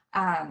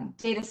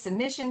 data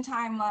submission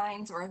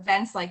timelines, or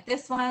events like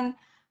this one,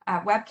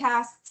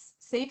 webcasts.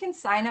 So you can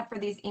sign up for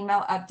these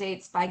email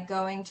updates by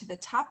going to the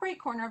top right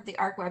corner of the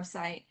AHRQ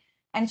website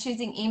and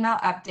choosing email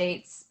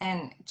updates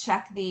and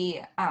check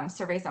the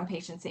surveys on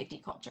patient safety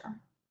culture.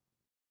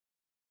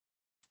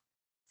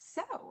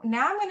 So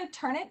now I'm going to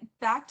turn it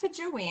back to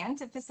Joanne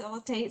to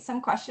facilitate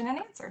some question and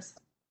answers.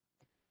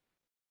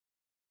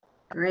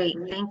 Great,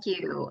 thank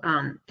you.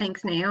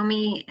 Thanks,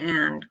 Naomi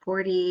and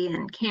Gordy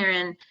and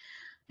Karen. I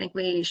think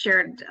we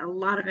shared a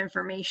lot of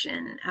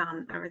information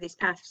over these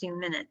past few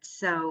minutes.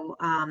 So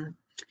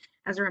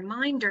as a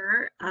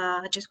reminder,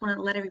 I just want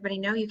to let everybody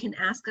know you can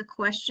ask a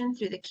question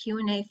through the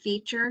Q&A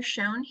feature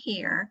shown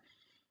here.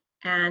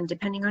 And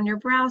depending on your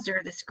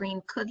browser, the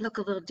screen could look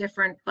a little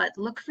different, but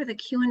look for the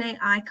Q&A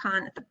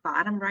icon at the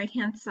bottom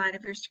right-hand side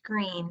of your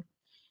screen.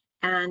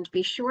 And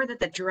be sure that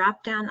the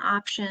drop-down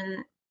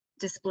option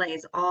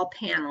displays all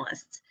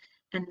panelists,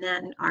 and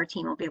then our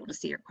team will be able to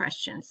see your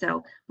question.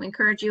 So we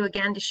encourage you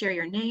again to share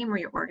your name or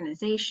your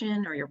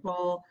organization or your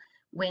role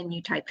when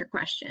you type your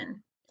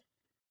question.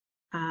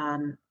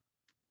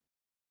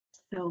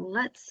 So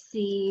let's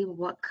see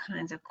what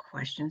kinds of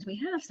questions we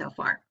have so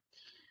far.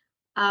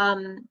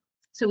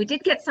 So we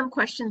did get some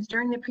questions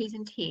during the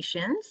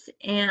presentations,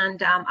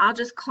 and I'll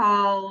just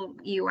call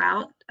you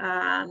out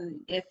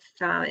if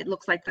it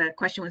looks like the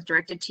question was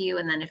directed to you,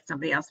 and then if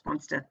somebody else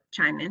wants to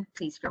chime in,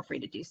 please feel free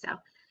to do so.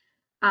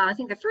 I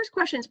think the first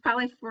question is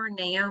probably for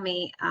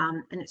Naomi,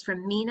 and it's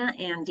from Mina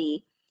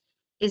Andy.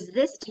 Is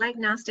this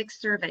diagnostic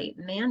survey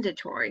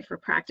mandatory for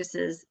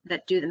practices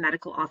that do the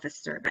medical office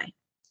survey?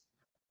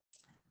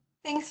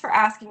 Thanks for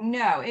asking.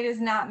 No, it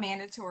is not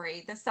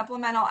mandatory. The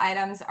supplemental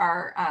items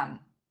are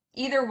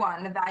either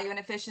one, the value and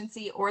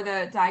efficiency or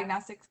the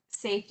diagnostic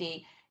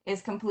safety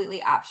is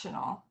completely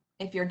optional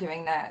if you're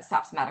doing the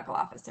SOPS Medical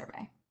Office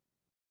Survey.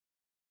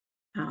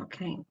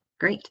 Okay,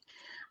 great.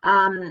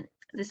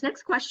 This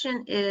next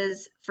question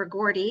is for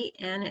Gordy,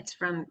 and it's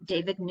from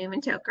David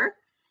Newman-Toker.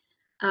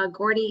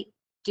 Gordy,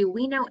 do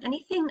we know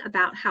anything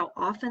about how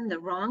often the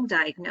wrong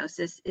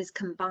diagnosis is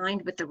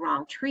combined with the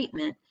wrong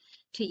treatment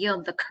to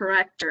yield the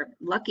correct or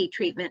lucky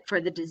treatment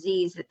for the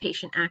disease the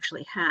patient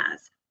actually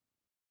has?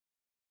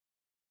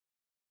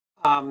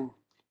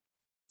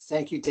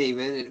 Thank you,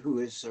 David, who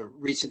is a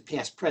recent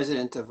past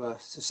president of a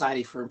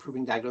Society for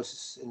Improving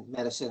Diagnosis in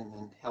Medicine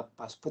and helped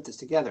us put this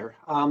together.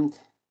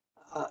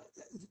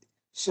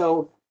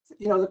 So,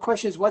 the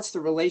question is, what's the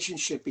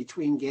relationship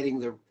between getting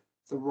the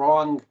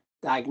wrong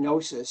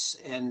diagnosis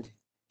and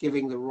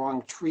giving the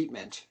wrong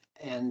treatment?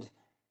 And,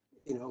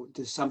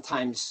 does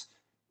sometimes,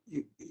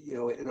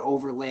 it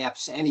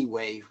overlaps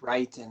anyway,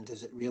 right? And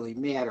does it really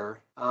matter?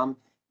 And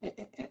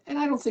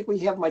I don't think we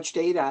have much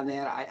data on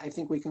that. I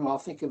think we can all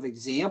think of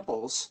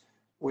examples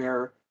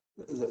where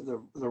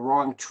the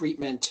wrong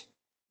treatment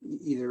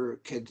either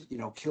could,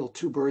 kill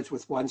two birds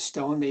with one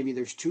stone. Maybe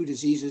there's two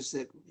diseases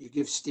that you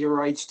give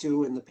steroids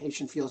to and the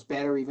patient feels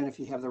better even if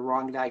you have the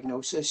wrong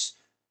diagnosis.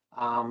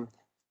 Although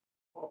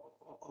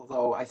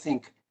I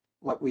think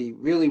what we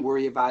really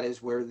worry about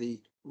is where the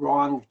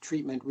wrong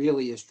treatment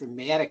really is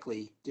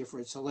dramatically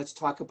different. So let's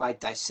talk about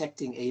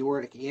dissecting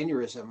aortic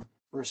aneurysm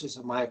versus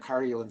a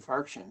myocardial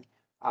infarction.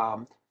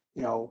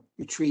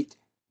 You treat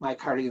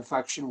myocardial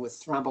infarction with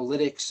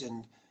thrombolytics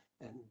and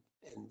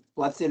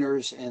blood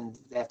thinners, and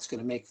that's going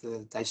to make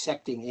the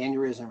dissecting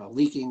aneurysm, a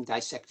leaking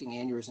dissecting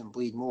aneurysm,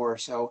 bleed more.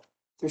 So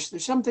there's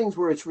some things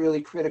where it's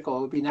really critical.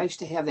 It would be nice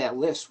to have that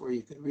list where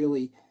you could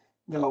really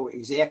know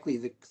exactly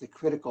the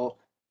critical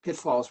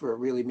pitfalls where it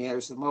really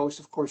matters the most.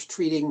 Of course,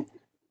 treating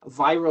a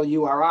viral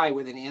URI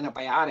with an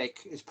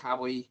antibiotic is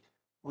probably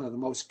one of the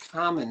most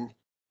common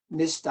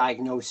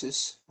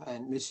misdiagnosis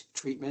and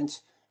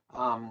mistreatments.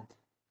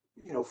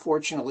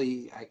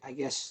 Fortunately, I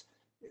guess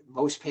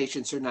most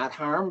patients are not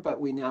harmed, but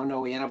we now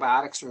know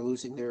antibiotics are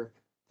losing their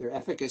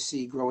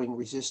efficacy, growing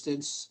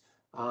resistance.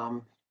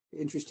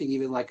 Interesting,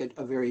 even like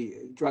a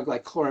very drug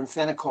like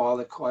chloramphenicol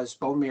that caused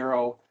bone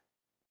marrow,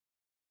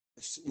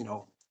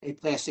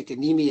 aplastic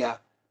anemia.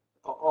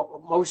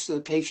 Most of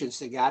the patients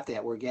that got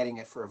that were getting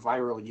it for a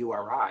viral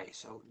URI,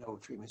 so no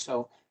treatment.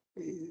 So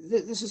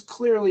this is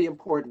clearly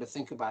important to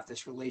think about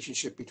this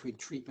relationship between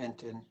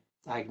treatment and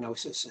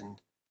diagnosis and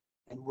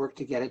work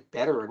to get it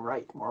better and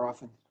right more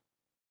often.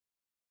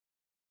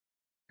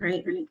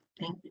 Great,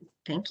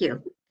 thank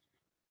you.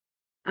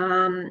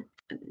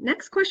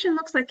 Next question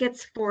looks like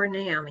it's for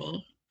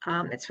Naomi.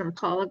 It's from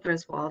Paula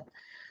Griswold.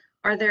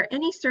 Are there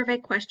any survey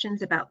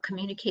questions about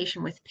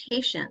communication with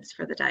patients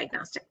for the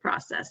diagnostic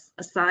process,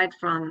 aside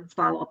from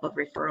follow-up of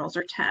referrals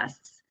or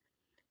tests?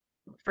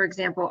 For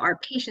example, are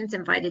patients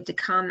invited to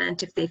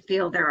comment if they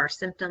feel there are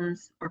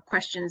symptoms or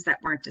questions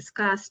that weren't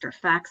discussed or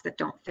facts that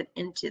don't fit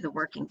into the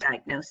working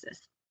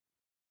diagnosis?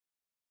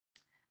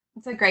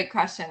 That's a great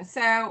question.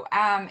 So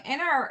in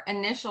our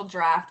initial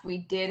draft, we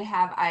did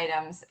have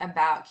items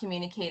about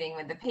communicating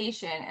with the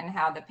patient and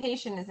how the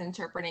patient is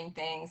interpreting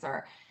things,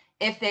 or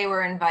if they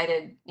were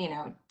invited,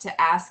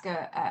 to ask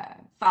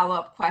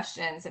follow-up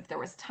questions, if there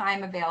was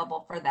time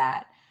available for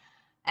that.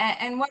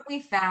 And what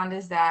we found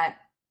is that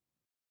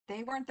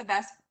they weren't the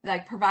best,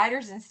 like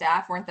providers and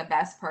staff weren't the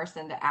best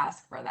person to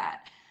ask for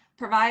that.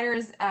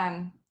 Providers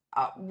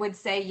would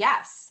say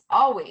yes,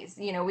 always,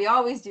 we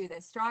always do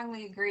this,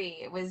 strongly agree.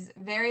 It was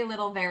very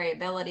little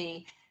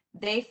variability.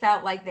 They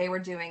felt like they were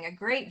doing a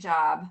great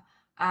job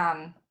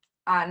on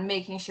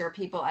making sure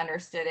people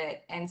understood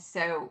it. And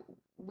so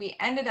we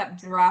ended up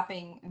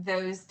dropping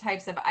those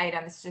types of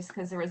items just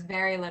because there was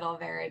very little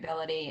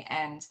variability,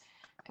 and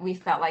we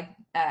felt like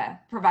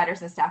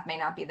providers and staff may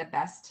not be the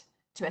best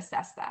to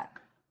assess that.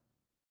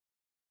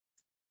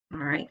 All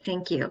right,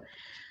 thank you.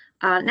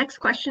 Next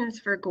question is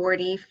for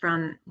Gordy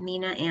from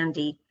Mina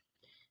Andy.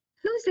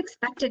 Who's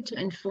expected to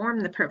inform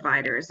the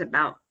providers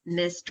about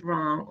missed,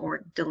 wrong,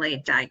 or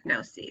delayed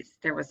diagnoses?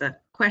 There was a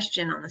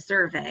question on the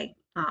survey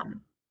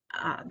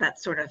that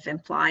sort of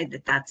implied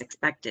that that's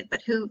expected,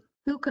 but who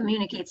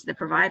communicates to the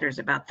providers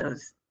about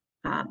those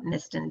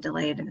missed and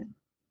delayed and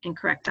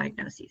incorrect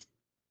diagnoses?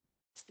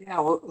 Yeah,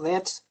 well,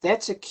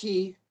 that's a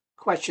key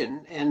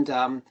question, and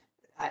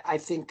I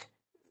think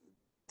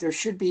there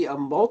should be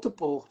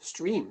multiple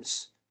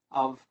streams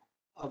of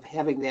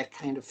having that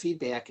kind of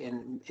feedback,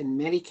 and in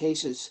many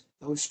cases,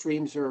 those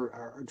streams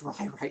are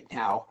dry right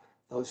now.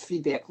 Those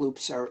feedback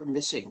loops are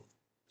missing.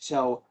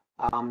 So,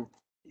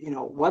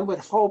 one would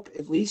hope,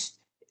 at least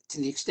to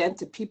the extent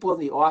that people in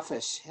the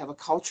office have a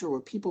culture where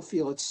people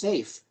feel it's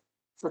safe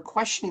for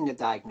questioning a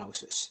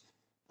diagnosis.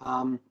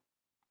 I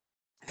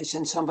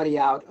send somebody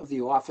out of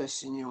the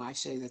office and, I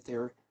say that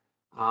they're,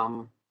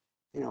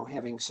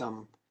 having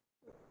some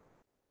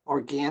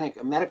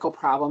a medical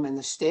problem, and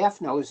the staff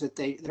knows that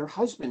their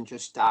husband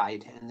just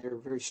died and they're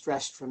very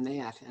stressed from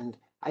that. And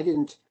I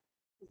didn't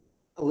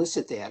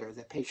elicit that, or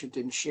the patient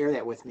didn't share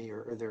that with me,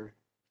 or they're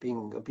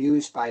being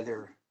abused by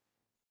their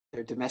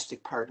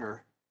domestic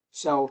partner.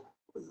 So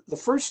the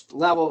first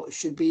level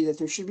should be that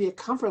there should be a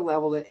comfort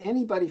level that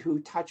anybody who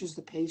touches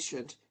the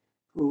patient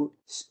who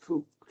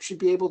should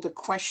be able to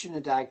question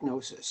a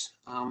diagnosis.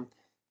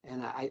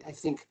 And I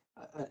think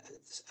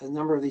a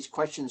number of these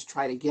questions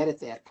try to get at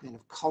that kind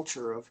of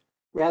culture of,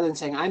 rather than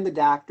saying, I'm the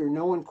doctor,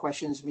 no one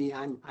questions me,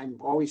 I'm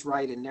always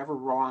right and never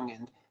wrong.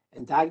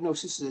 And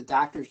diagnosis is a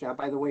doctor's job.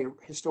 By the way,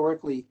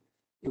 historically,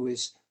 it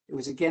was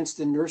against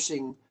the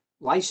nursing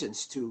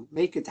license to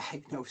make a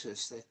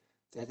diagnosis,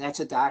 that's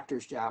a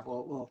doctor's job.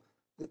 Well,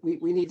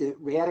 we need to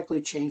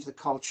radically change the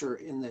culture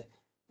in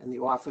the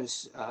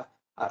office,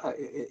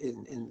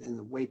 in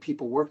the way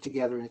people work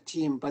together in a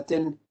team. But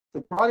then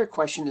the broader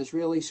question is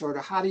really sort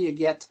of, how do you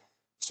get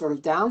sort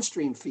of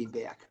downstream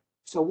feedback?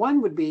 So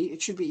one would be,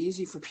 it should be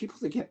easy for people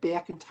to get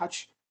back in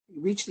touch,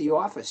 reach the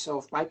office. So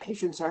if my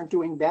patients aren't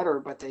doing better,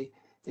 but they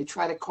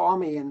try to call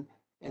me, and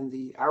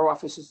our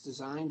office is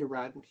designed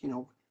around,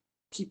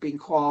 keeping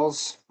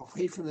calls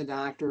away from the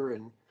doctor,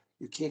 and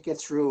you can't get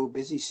through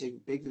busy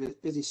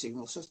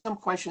signals. So some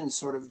questions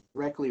sort of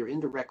directly or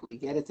indirectly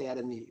get at that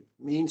in the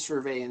main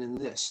survey and in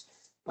this.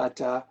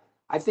 But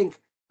I think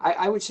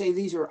I would say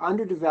these are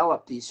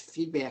underdeveloped, these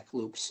feedback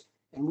loops,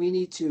 and we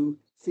need to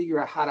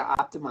figure out how to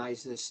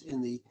optimize this.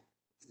 In the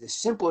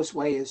simplest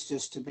way is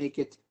just to make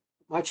it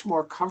much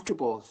more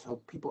comfortable,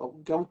 so people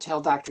don't tell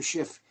Dr.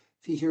 Schiff,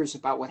 if he hears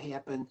about what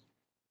happened,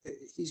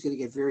 he's going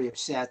to get very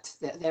upset.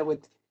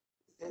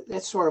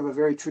 That's sort of a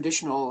very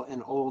traditional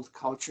and old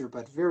culture,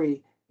 but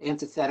very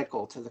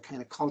antithetical to the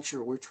kind of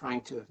culture we're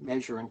trying to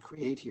measure and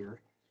create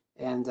here,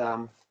 and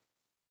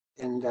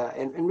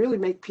really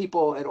make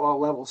people at all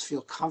levels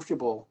feel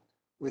comfortable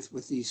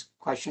with these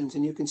questions.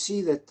 And you can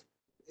see that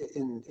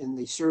in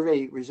the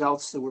survey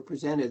results that were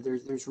presented,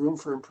 there's room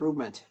for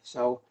improvement.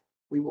 So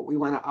we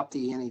want to up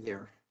the ante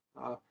there.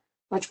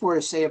 Much more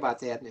to say about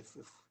that if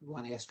you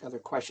want to ask other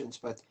questions,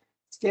 but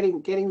it's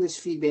getting this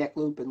feedback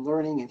loop and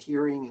learning and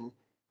hearing and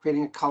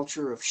creating a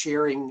culture of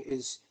sharing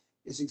is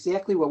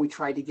exactly what we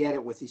tried to get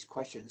at with these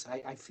questions.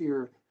 I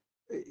fear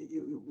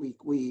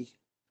we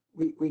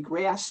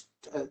grasped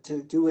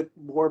to do it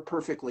more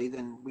perfectly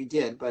than we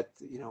did, but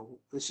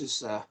this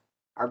is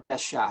our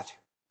best shot,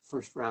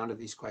 first round of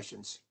these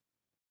questions.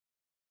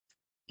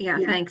 Yeah,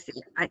 thanks.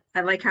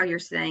 I like how you're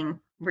saying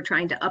we're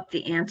trying to up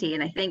the ante,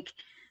 and I think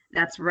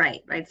that's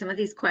right? Some of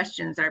these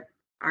questions are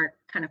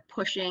kind of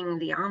pushing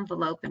the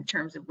envelope in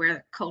terms of where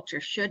the culture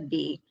should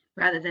be,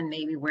 rather than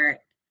maybe where it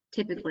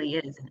typically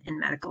is in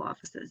medical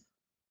offices.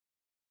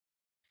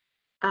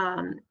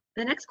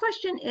 The next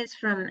question is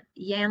from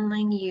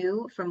Yanling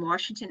Yu from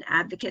Washington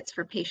Advocates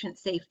for Patient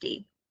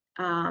Safety.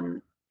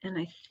 And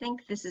I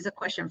think this is a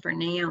question for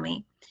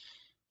Naomi.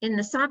 In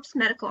the SOPS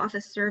Medical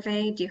Office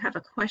Survey, do you have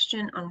a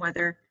question on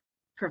whether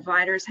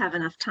providers have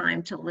enough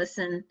time to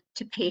listen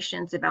to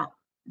patients about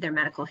their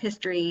medical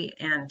history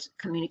and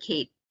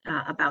communicate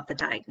about the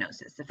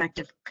diagnosis?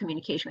 Effective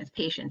communication with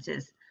patients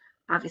is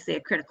obviously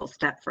a critical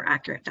step for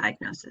accurate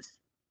diagnosis.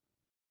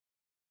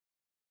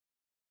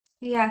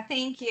 Yeah,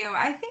 thank you.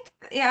 I think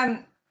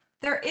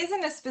there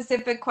isn't a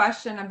specific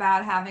question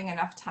about having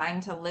enough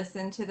time to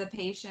listen to the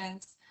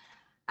patients.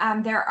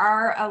 There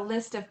are a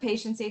list of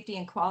patient safety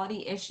and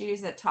quality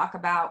issues that talk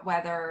about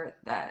whether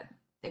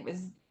it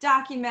was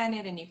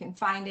documented, and you can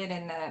find it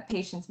in the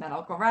patient's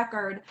medical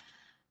record.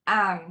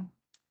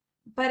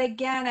 But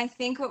again, I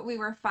think what we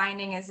were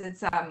finding is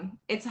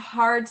it's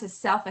hard to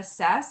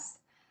self-assess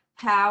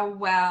how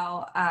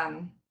well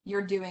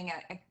you're doing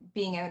at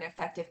being an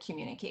effective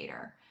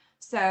communicator.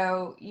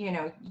 So,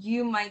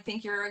 you might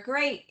think you're a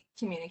great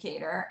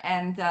communicator,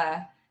 and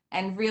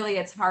really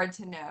it's hard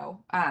to know.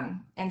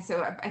 And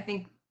so I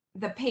think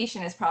the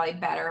patient is probably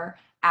better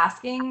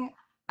asking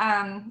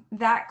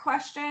that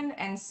question,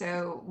 and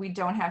so we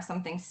don't have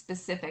something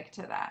specific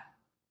to that.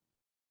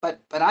 But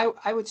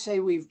I would say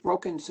we've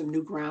broken some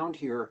new ground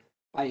here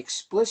by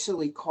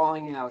explicitly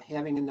calling out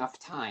having enough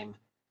time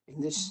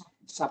in this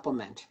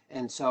supplement.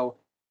 And so,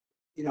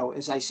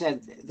 as I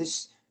said,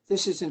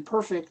 this isn't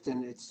perfect,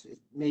 and it's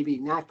maybe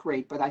not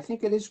great, but I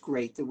think it is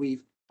great that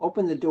we've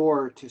opened the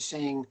door to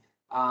saying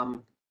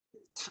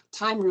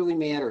time really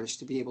matters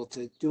to be able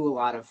to do a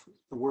lot of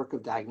the work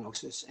of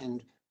diagnosis.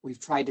 And we've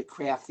tried to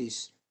craft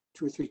these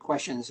 2 or 3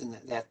 questions in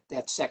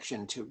that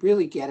section to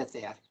really get at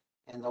that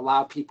and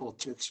allow people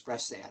to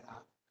express that.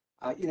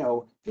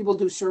 People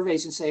do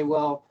surveys and say,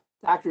 well,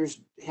 doctors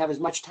have as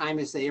much time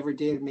as they ever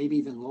did, maybe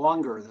even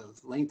longer, the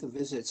length of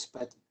visits.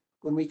 But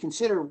when we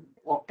consider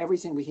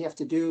everything we have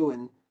to do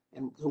and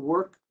and the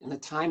work in the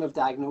time of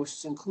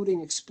diagnosis,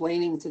 including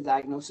explaining the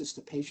diagnosis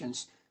to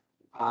patients.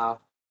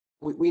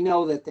 We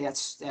know that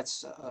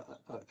that's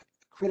a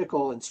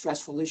critical and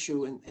stressful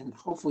issue, and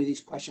hopefully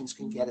these questions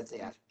can get at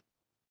that.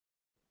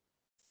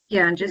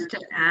 Yeah, and just to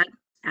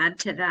add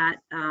to that,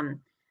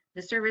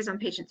 the surveys on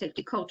patient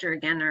safety culture,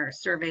 again, are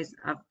surveys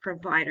of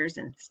providers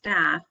and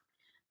staff.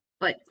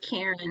 But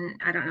Karen,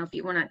 I don't know if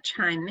you want to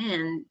chime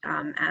in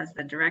as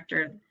the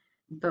director of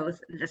both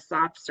the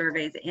SOPS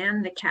surveys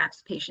and the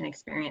CAPS patient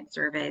experience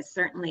surveys.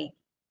 Certainly,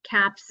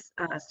 CAPS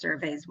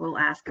surveys will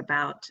ask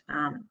about,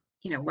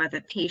 whether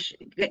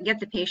get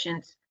the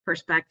patient's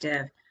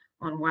perspective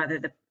on whether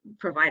the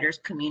providers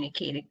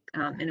communicated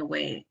in a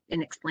way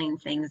and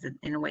explained things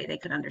in a way they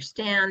could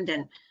understand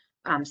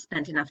and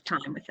spent enough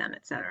time with them,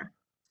 et cetera.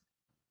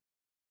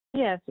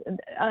 Yes,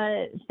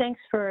 thanks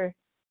for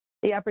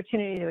the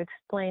opportunity to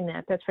explain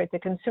that. That's right. The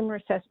Consumer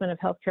Assessment of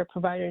Healthcare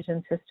Providers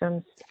and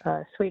Systems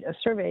suite of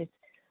surveys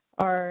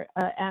are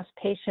asked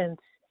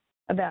patients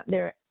about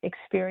their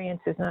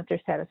experiences, not their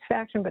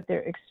satisfaction, but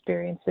their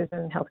experiences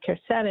in healthcare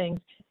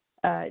settings.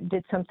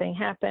 Did something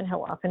happen?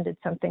 How often did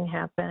something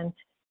happen?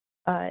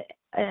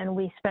 And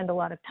we spend a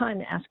lot of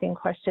time asking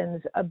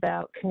questions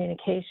about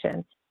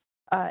communication.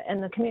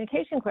 And the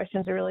communication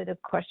questions are really the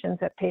questions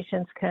that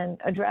patients can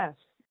address.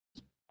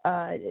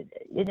 Do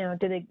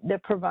the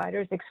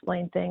providers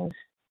explain things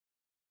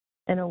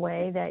in a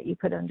way that you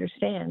could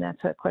understand?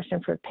 That's a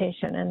question for a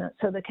patient. And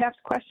so the CAPS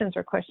questions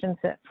are questions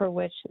for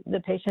which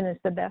the patient is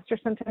the best or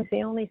sometimes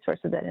the only source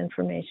of that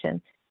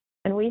information.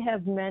 And we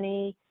have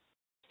many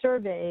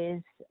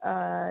surveys,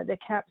 the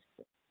CAPS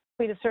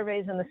suite of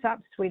surveys and the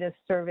SOPS suite of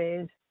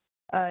surveys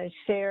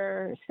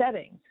share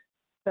settings.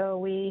 So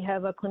we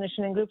have a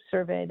clinician and group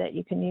survey that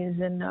you can use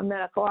in a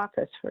medical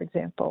office, for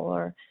example,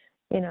 or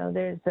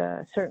there's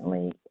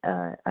certainly,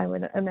 I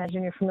would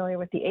imagine you're familiar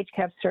with the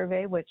HCAP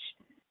survey, which,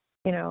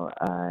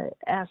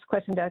 asks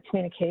questions about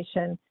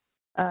communication,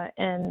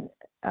 and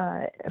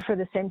for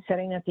the same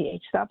setting that the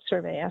HSOPS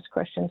survey asks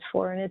questions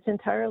for. And it's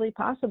entirely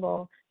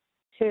possible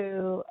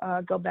to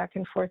go back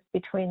and forth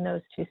between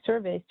those two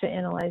surveys to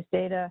analyze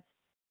data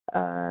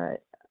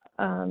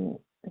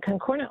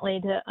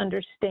concurrently to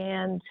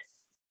understand,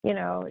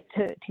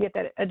 to get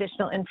that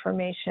additional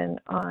information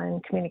on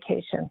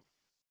communication.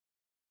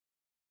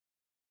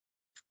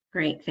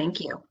 Great, thank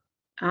you.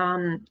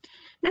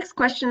 Next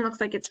question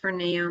looks like it's for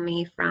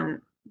Naomi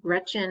from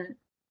Gretchen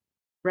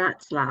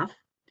Ratzlaff.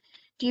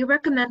 Do you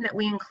recommend that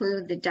we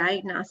include the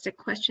diagnostic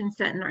question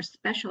set in our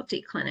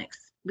specialty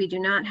clinics? We do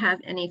not have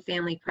any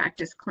family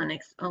practice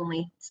clinics,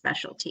 only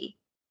specialty.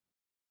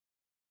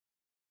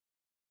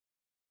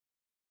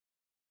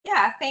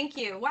 Yeah, thank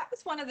you. What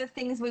was one of the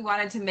things we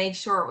wanted to make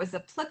sure it was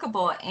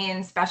applicable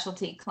in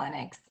specialty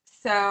clinics?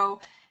 So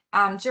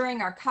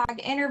during our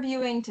COG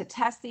interviewing to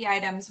test the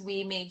items,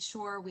 we made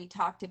sure we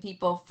talked to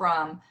people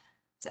from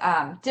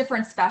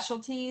different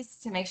specialties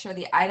to make sure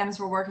the items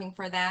were working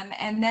for them.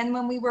 And then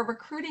when we were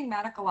recruiting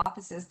medical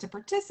offices to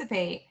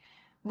participate,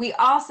 we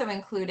also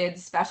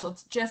included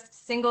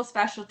just single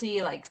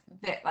specialty like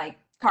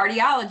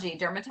cardiology,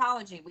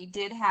 dermatology. We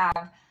did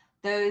have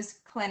those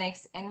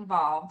clinics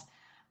involved.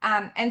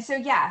 And so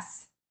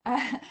yes,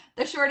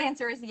 the short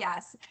answer is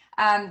yes.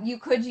 You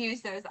could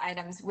use those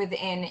items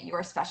within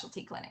your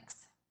specialty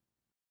clinics.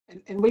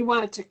 And we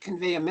wanted to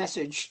convey a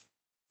message,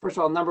 first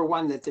of all, number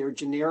one, that they're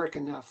generic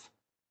enough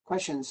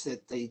questions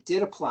that they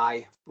did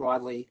apply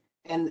broadly.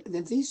 And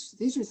that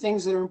these are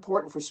things that are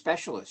important for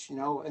specialists. An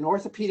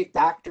orthopedic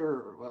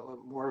doctor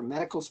or a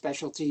medical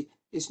specialty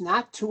is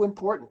not too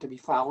important to be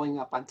following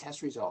up on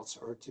test results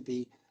or to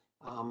be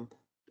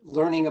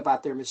learning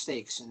about their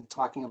mistakes and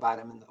talking about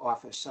them in the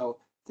office. So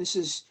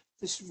these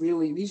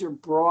are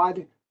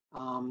broad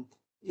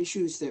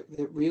issues that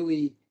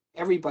really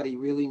everybody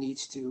really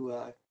needs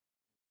to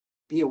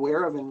be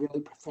aware of and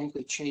really,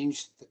 frankly,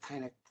 change the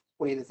kind of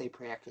way that they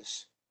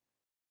practice.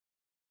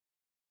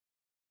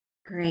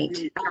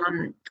 Great.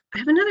 I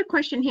have another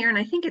question here, and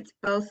I think it's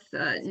both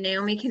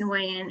Naomi can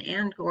weigh in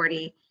and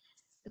Gordy.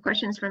 The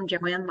question is from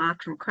Joanne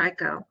Locke from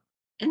CRICO.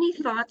 Any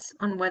thoughts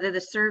on whether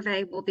the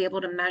survey will be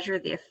able to measure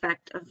the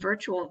effect of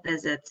virtual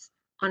visits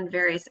on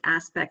various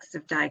aspects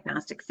of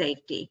diagnostic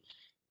safety?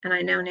 And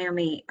I know,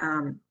 Naomi,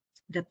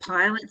 the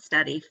pilot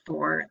study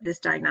for this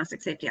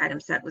diagnostic safety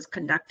item set was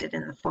conducted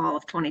in the fall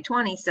of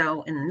 2020.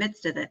 So in the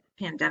midst of the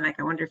pandemic,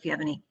 I wonder if you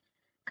have any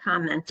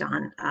comment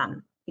on,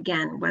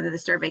 again, whether the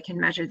survey can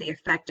measure the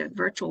effect of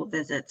virtual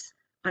visits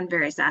on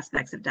various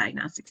aspects of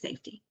diagnostic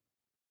safety.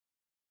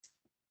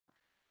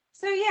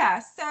 So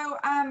yeah,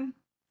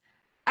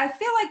 I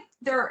feel like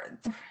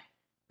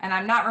and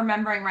I'm not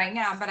remembering right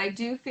now, but I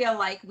do feel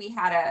like we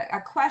had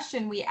a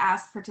question we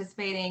asked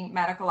participating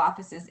medical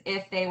offices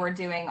if they were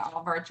doing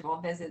all virtual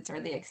visits or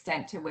the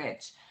extent to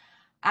which.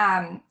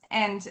 And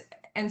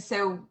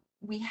so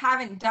we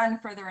haven't done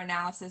further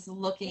analysis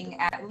looking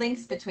at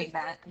links between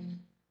that.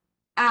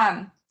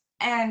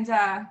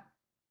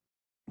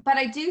 But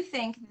I do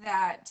think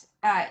that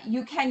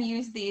you can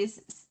use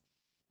these,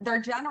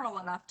 they're general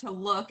enough to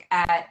look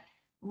at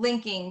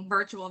linking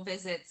virtual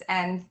visits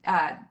and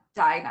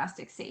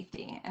diagnostic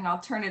safety. And I'll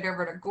turn it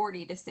over to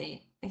Gordy to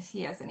see if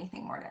he has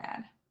anything more to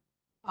add.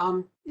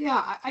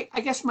 Yeah,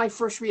 I guess my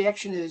first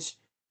reaction is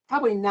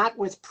probably not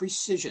with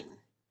precision,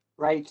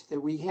 right? That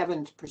we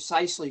haven't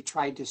precisely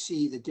tried to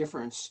see the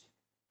difference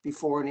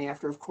before and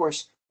after. Of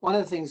course, one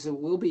of the things that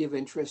will be of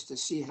interest to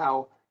see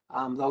how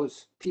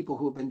those people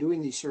who have been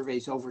doing these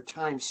surveys over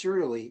time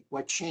serially,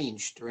 what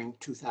changed during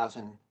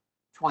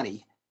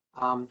 2020.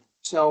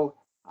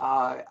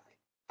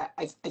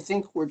 I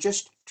think we're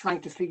just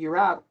trying to figure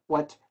out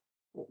what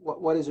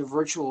is a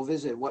virtual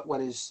visit, what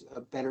is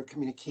a better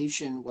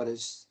communication, what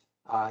is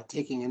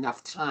taking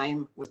enough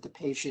time with the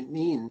patient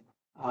mean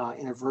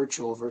in a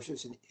virtual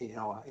versus an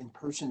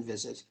in-person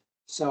visit.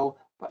 So,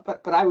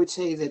 but I would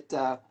say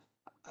that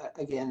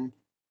again,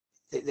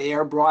 they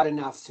are broad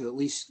enough to at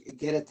least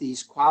get at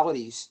these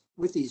qualities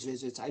with these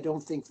visits. I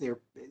don't think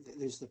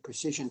there's the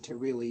precision to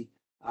really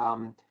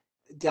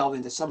delve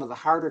into some of the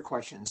harder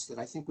questions that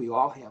I think we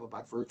all have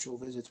about virtual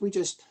visits. We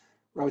just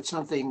wrote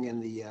something in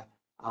the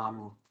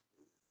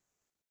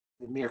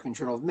American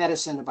Journal of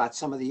Medicine about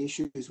some of the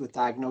issues with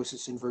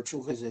diagnosis and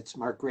virtual visits.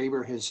 Mark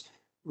Graber has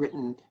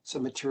written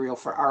some material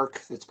for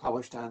AHRQ that's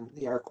published on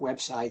the AHRQ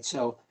website.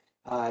 So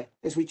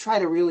as we try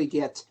to really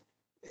get,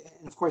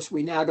 and of course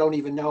we now don't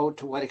even know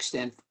to what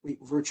extent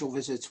virtual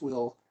visits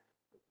will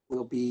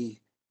be,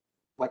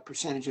 what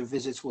percentage of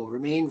visits will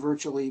remain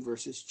virtually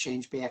versus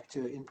change back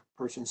to in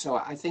person. So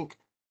I think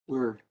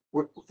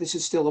this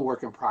is still a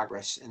work in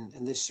progress,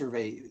 and this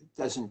survey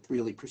doesn't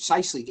really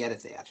precisely get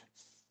at that.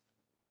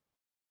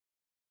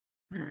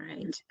 All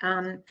right.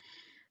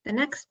 The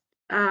next,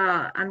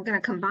 I'm going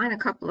to combine a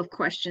couple of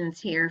questions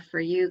here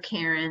for you,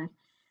 Karen.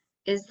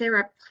 Is there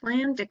a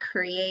plan to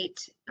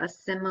create a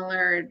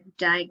similar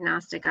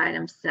diagnostic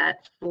item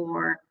set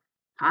for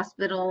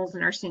hospitals,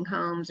 nursing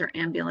homes, or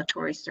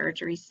ambulatory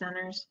surgery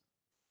centers?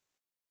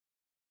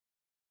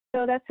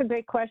 So that's a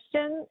great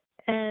question.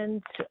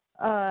 And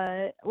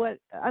what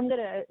I'm going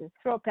to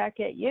throw it back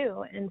at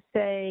you and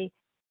say,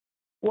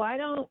 why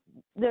don't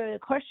the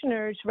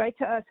questioners write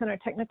to us on our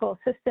technical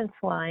assistance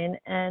line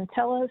and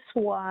tell us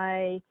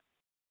why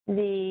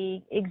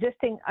the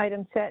existing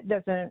item set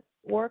doesn't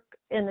work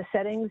in the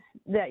settings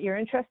that you're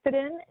interested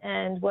in,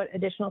 and what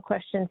additional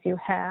questions you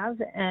have,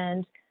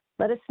 and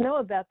let us know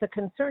about the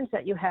concerns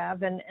that you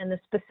have and the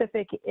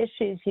specific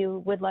issues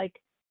you would like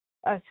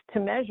us to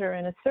measure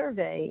in a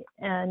survey,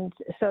 and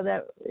so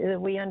that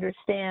we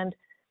understand,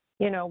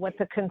 what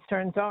the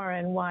concerns are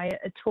and why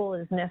a tool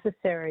is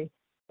necessary.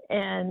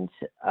 And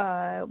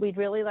we'd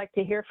really like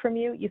to hear from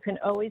you. You can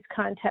always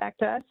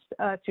contact us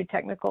through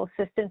technical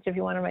assistance. If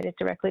you want to write it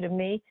directly to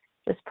me,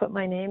 just put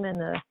my name in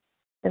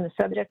the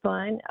subject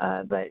line,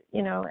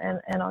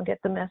 and I'll get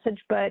the message.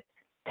 But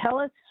tell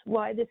us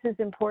why this is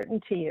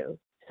important to you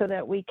so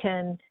that we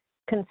can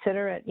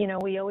consider it.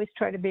 We always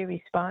try to be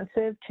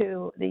responsive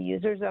to the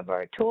users of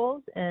our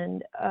tools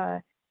and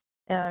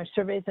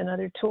surveys and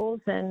other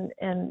tools, and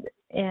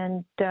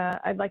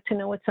I'd like to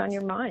know what's on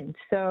your mind.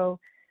 So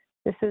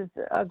this is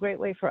a great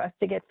way for us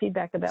to get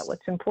feedback about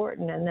what's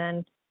important, and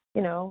then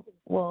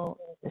we'll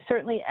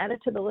certainly add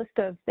it to the list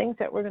of things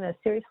that we're going to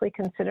seriously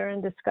consider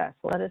and discuss.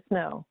 Let us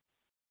know.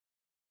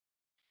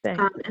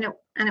 Thanks.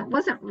 And it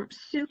wasn't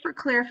super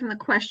clear from the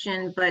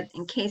question, but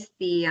in case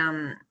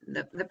the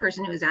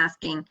person who was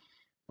asking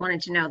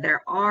wanted to know,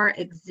 there are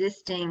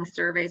existing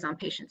surveys on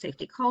patient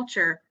safety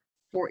culture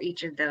for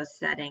each of those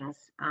settings.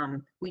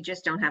 We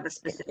just don't have a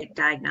specific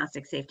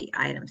diagnostic safety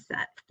item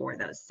set for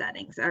those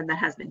settings, or that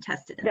has been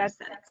tested in those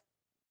settings.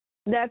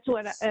 That's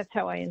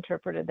how I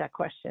interpreted that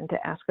question,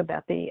 to ask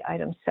about the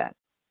item set.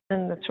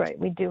 And that's right,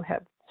 we do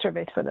have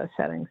surveys for those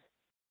settings.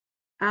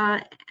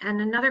 And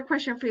another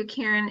question for you,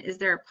 Karen, is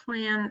there a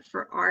plan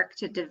for AHRQ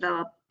to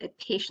develop a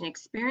patient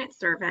experience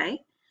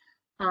survey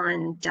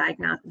on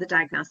the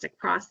diagnostic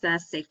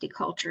process, safety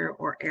culture,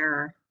 or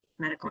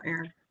medical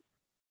error?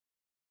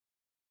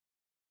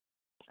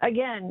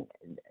 Again,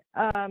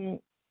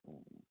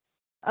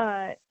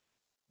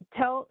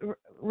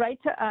 write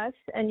to us,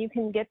 and you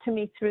can get to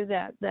me through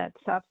that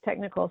SOPS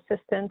technical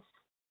assistance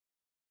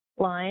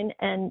line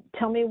and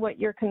tell me what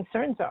your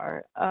concerns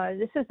are.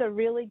 This is a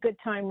really good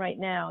time right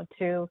now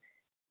to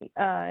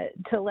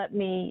let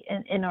me,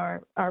 in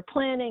our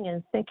planning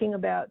and thinking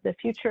about the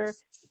future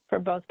for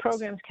both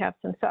programs, CAPS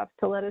and SOPS,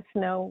 to let us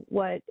know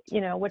what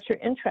your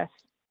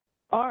interests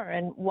are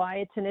and why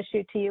it's an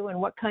issue to you and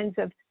what kinds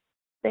of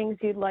things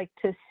you'd like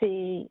to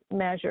see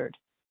measured.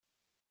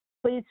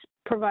 Please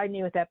provide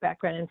me with that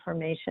background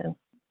information.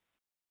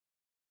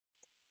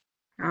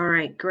 All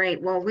right,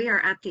 great. Well, we are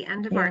at the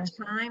end of our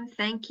time.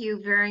 Thank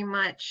you very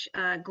much,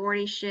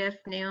 Gordy Schiff,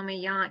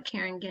 Naomi Yount,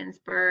 Karen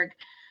Ginsberg.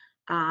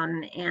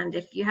 And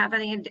if you have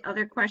any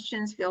other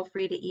questions, feel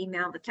free to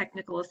email the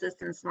technical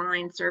assistance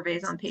line,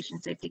 surveys on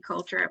patient safety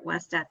culture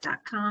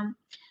 @westat.com.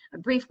 A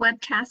brief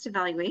webcast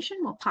evaluation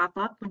will pop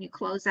up when you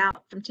close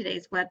out from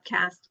today's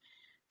webcast.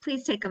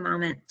 Please take a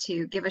moment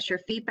to give us your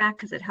feedback,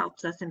 because it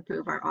helps us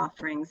improve our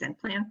offerings and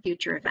plan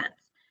future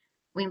events.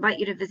 We invite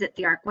you to visit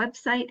the AHRQ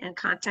website and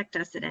contact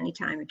us at any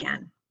time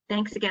again.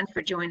 Thanks again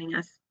for joining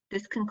us.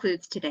 This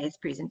concludes today's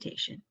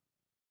presentation.